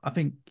coming up. I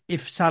think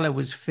if Salah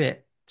was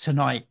fit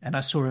tonight and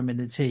I saw him in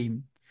the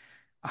team,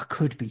 I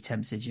could be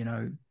tempted,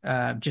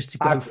 just to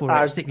go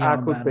for it, stick the I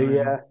could armband be, on him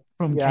yeah,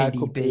 from yeah, I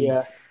could be, KDB.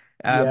 yeah,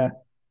 yeah,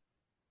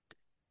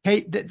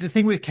 Um, the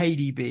thing with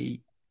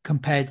KDB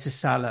compared to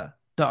Salah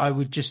that I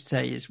would just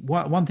say is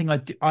one thing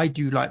I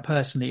do like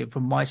personally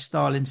from my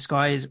style in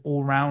Sky is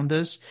all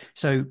rounders.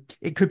 So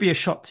it could be a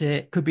shot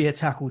tier, could be a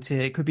tackle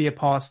tier, could be a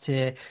pass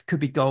tier,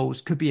 could be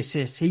goals, could be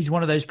assists. He's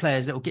one of those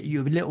players that will get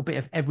you a little bit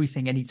of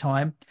everything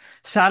anytime.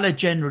 Salah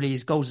generally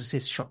is goals,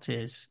 assists, shot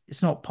tiers.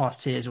 It's not pass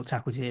tiers or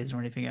tackle tiers or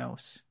anything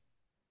else.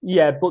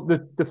 Yeah, but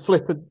the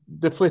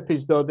flip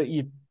is though that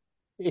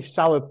if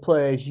Salah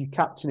plays, you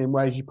captain him,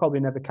 whereas you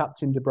probably never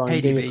captain De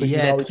Bruyne, do you? KDB, Because you've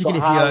yeah, always got particularly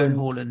if you own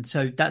Haaland. Haaland.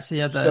 So that's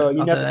the So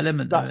you other never.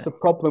 element of it. That's the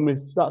problem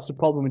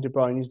with De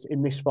Bruyne is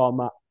in this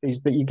format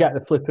is that you get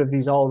the flip of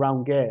his all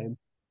round game,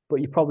 but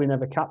you probably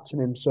never captain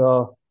him.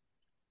 So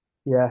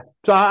yeah,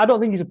 so I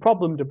don't think he's a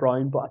problem, De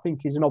Bruyne, but I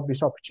think he's an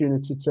obvious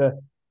opportunity to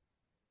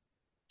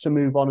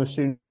move on as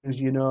soon as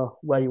you know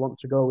where you want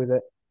to go with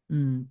it.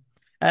 Mm.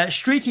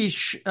 Streaky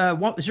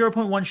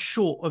 0.1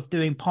 short of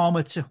doing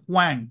Palmer to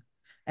Hwang.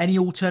 Any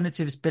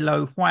alternatives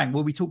below Hwang?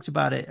 Well, we talked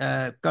about it.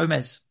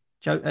 Gomez,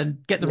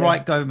 and get the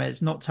right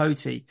Gomez, not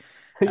Totti.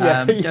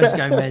 Jose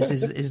Gomez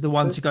is the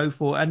one to go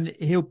for, and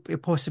he'll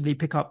possibly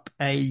pick up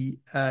a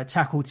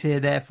tackle tier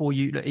there for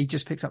you. Look, he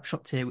just picks up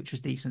shot tier, which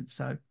was decent.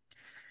 So,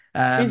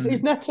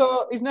 is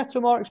Neto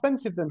more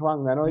expensive than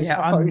Hwang then? Or I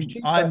thought he was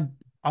cheaper.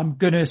 I'm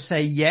gonna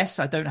say yes.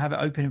 I don't have it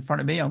open in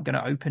front of me. I'm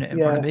gonna open it in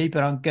front of me,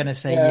 but I'm gonna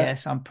say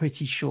yes. I'm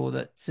pretty sure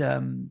that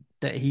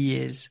that he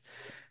is.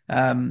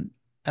 And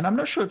I'm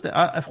not sure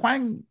if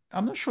Hwang.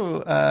 I'm not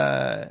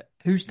sure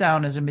who's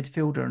down as a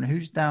midfielder and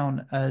who's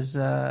down as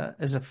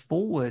a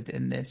forward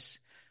in this.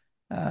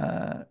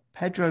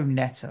 Pedro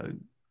Neto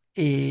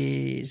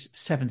is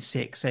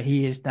 7'6", so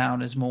he is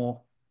down as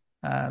more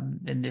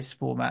in this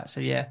format. So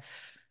yeah.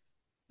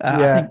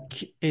 I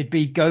think it'd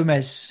be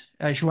Gomez,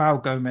 Joao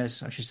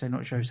Gomez, I should say,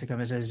 not Jose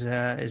Gomez,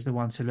 is the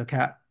one to look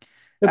at.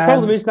 The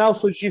problem is now,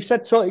 so you've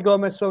said Totti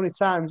Gomez so many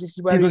times, this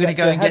is where people are going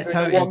to go and get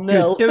Totti.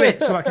 1-0. Do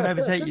it so I can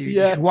overtake you.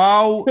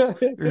 Joao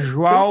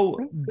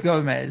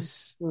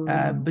Gomez.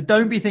 But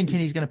don't be thinking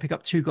he's going to pick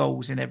up 2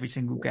 goals in every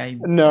single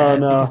game. No.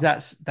 Because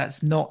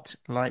that's not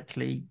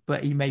likely,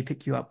 but he may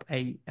pick you up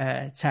a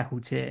tackle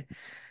tier.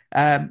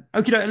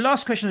 Okay,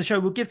 last question of the show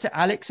we'll give to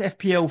Alex,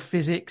 FPL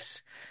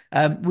Physics.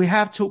 We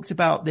have talked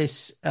about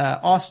this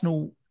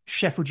Arsenal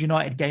Sheffield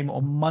United game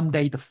on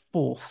Monday the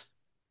 4th,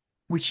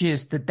 which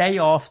is the day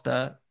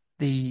after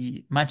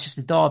the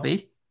Manchester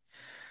derby,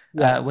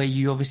 where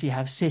you obviously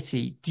have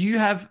City. Do you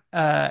have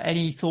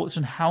any thoughts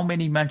on how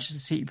many Manchester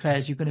City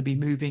players you're going to be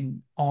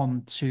moving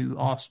on to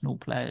Arsenal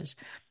players?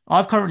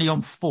 I've currently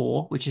on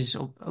 4, which is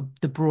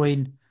De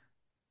Bruyne,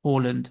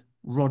 Haaland,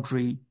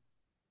 Rodri,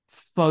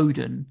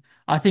 Foden.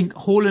 I think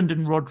Haaland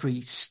and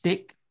Rodri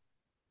stick.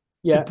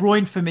 De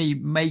Bruyne for me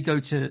may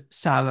go to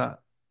Salah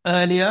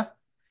earlier,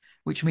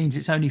 which means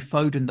it's only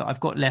Foden that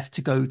I've got left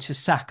to go to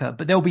Saka.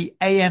 But there'll be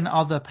an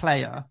other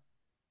player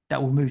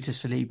that will move to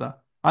Saliba.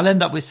 I'll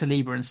end up with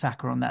Saliba and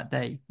Saka on that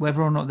day, whether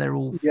or not they're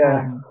all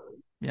from.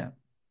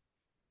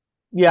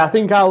 Yeah, I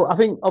think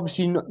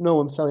obviously no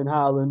one's selling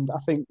Haaland. I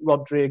think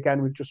Rodri,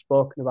 again, we've just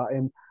spoken about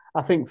him.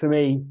 I think for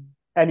me,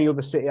 any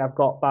other City I've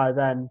got by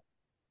then,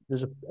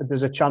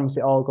 there's a chance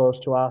it all goes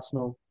to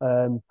Arsenal.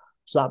 So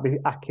that'd be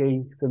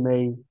Aki for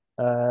me,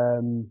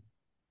 De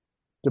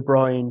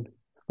Bruyne,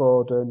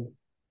 Foden.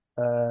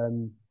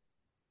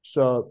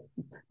 So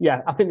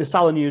yeah, I think the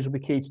Salah news will be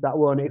key to that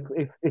one.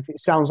 If it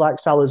sounds like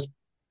Salah's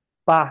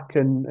back,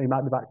 and he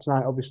might be back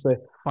tonight, obviously.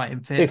 Fighting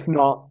fit. If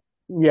not,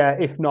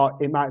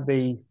 it might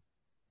be.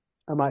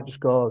 I might just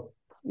go,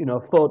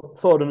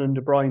 Foden and De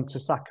Bruyne to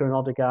Saka and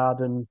Odegaard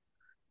and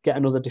get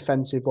another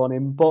defensive on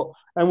him.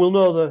 And we'll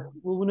know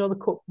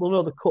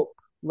the cup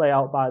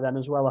layout by then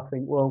as well, I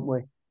think, won't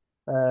we?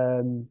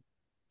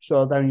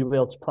 So then you'll be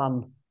able to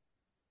plan,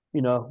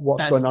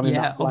 what's going on in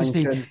that blank.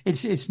 Obviously,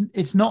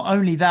 it's not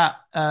only that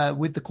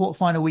with the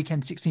quarterfinal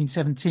weekend,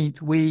 16th,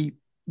 17th,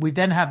 we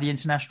then have the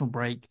international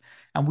break,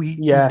 and we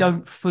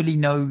don't fully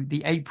know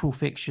the April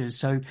fixtures.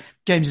 So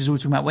James is also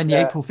talking about when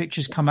the April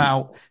fixtures come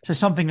out. So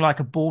something like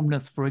a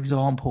Bournemouth, for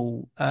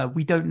example,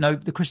 we don't know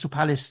the Crystal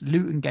Palace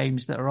Luton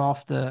games that are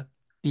after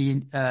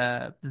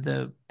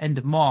the end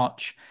of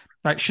March.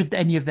 Like, should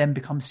any of them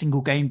become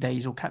single game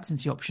days or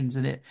captaincy options,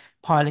 and it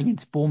piling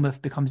into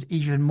Bournemouth becomes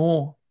even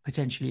more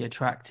potentially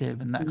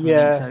attractive and that kind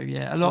of thing.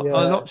 So a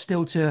lot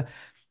still to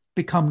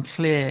become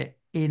clear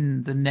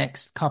in the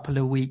next couple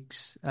of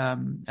weeks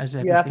as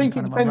everything. I think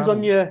it depends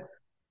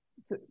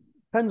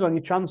on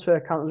your transfer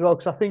account as well,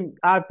 because I think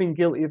I've been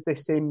guilty of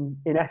this in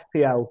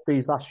FPL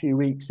these last few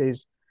weeks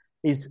is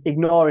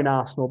ignoring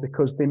Arsenal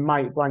because they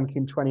might blank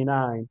in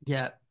 29.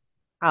 Yeah,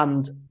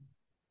 and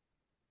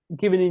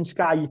given in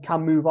Sky you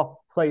can move off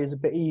players a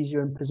bit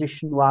easier and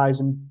position wise,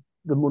 and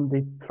the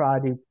Monday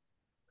Friday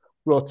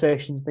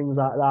rotations, things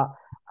like that.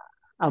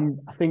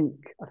 I think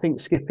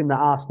skipping that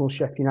Arsenal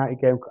Sheffield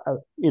United game,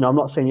 I'm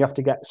not saying you have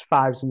to get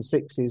 5s and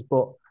 6s,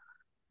 but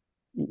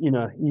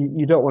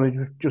you don't want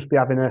to just be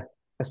having a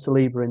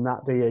Saliba in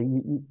that, do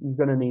you? You're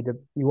going to need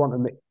you want a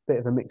bit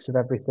of a mix of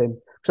everything.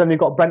 So then they've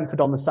got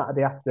Brentford on the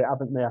Saturday after it,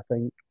 haven't they? I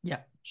think. Yeah.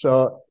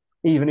 So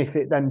even if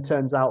it then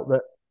turns out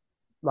that,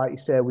 like you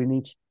say, we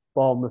need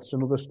Bournemouth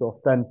and other stuff,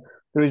 then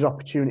there is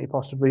opportunity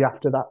possibly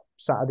after that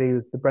Saturday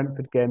with the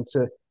Brentford game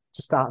to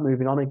start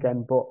moving on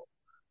again. But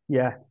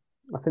yeah,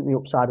 I think the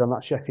upside on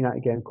that Sheffield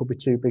United game could be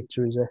too big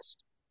to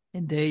resist.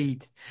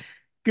 Indeed.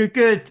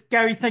 Good.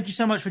 Gary, thank you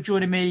so much for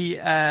joining me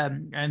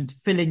and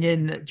filling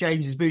in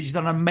James's boots. You've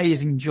done an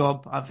amazing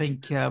job. I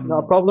think.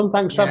 No problem.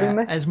 Thanks for having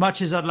me. As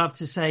much as I'd love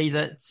to say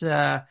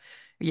that,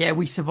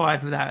 we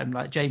survived without him.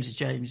 Like James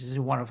is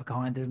a one of a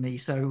kind, isn't he?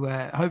 So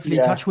hopefully,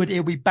 touch wood,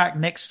 he'll be back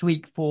next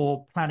week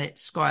for Planet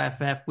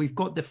SkyFF. We've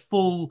got the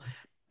full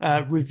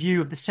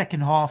review of the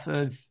second half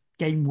of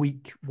game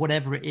week,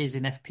 whatever it is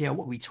in FPL.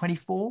 What are we,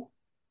 24?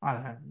 I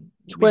don't know.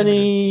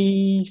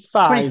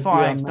 25.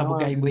 25 double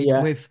game week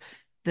with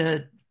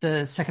the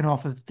second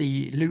half of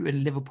the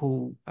Luton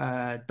Liverpool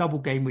double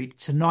game week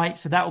tonight.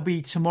 So that will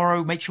be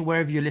tomorrow. Make sure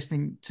wherever you're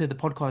listening to the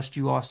podcast,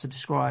 you are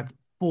subscribed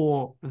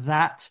for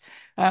that.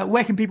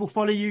 Where can people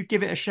follow you?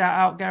 Give it a shout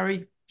out,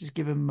 Gary. Just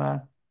give them.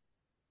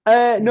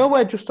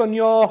 Nowhere, just on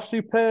your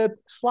superb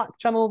Slack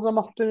channels. I'm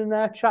often in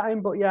there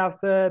chatting, but yeah,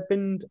 I've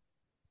been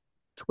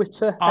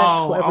Twitter,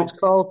 X, whatever it's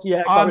called.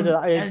 Yeah, got rid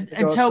of that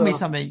and tell me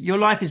something. Your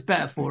life is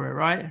better for it,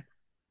 right?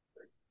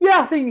 Yeah,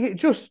 I think it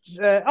just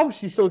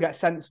obviously you still get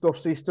sent stuff,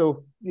 so you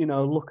still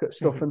look at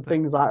stuff and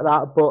things like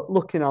that. But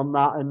looking on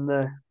that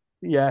and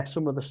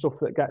some of the stuff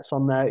that gets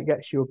on there, it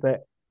gets you a bit.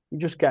 You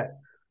just get,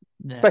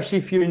 especially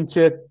if you're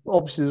into.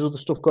 Obviously, there's other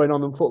stuff going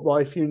on in football.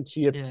 If you're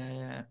into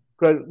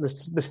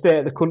the state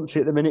of the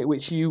country at the minute,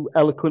 which you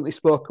eloquently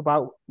spoke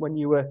about when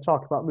you were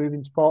talking about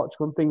moving to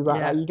Portugal and things like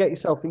that, you get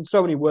yourself in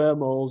so many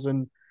wormholes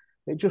and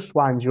it just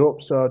winds you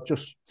up. So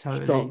just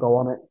don't go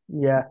on it.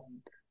 Yeah.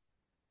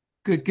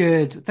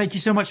 Good. Thank you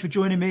so much for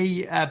joining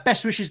me.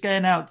 Best wishes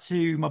going out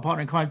to my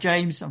partner in crime,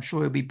 James. I'm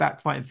sure he'll be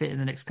back fighting fit in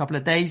the next couple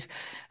of days.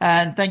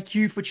 And thank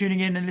you for tuning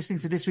in and listening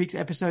to this week's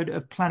episode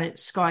of Planet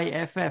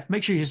SkyFF.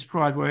 Make sure you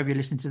subscribe wherever you're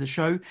listening to the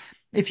show.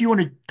 If you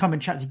want to come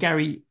and chat to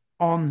Gary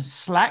on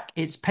Slack,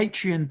 it's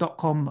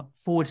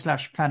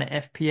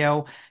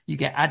patreon.com/planetfpl. You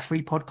get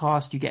ad-free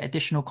podcasts, you get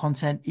additional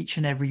content each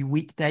and every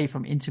weekday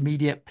from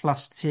intermediate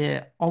plus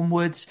tier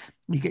onwards.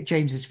 You get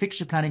James's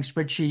fixture planning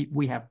spreadsheet.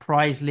 We have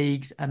prize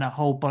leagues and a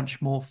whole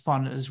bunch more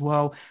fun as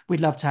well.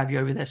 We'd love to have you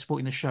over there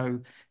supporting the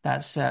show.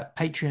 That's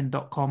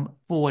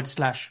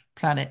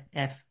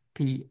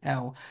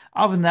patreon.com/planetfpl.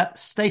 Other than that,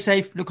 stay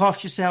safe, look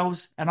after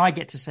yourselves, and I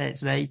get to say it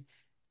today.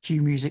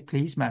 Cue music,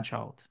 please,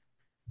 Manchild.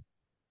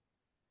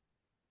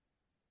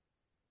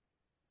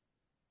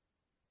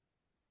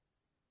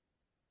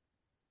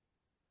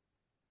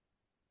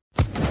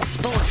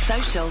 Sports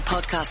Social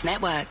Podcast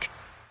Network.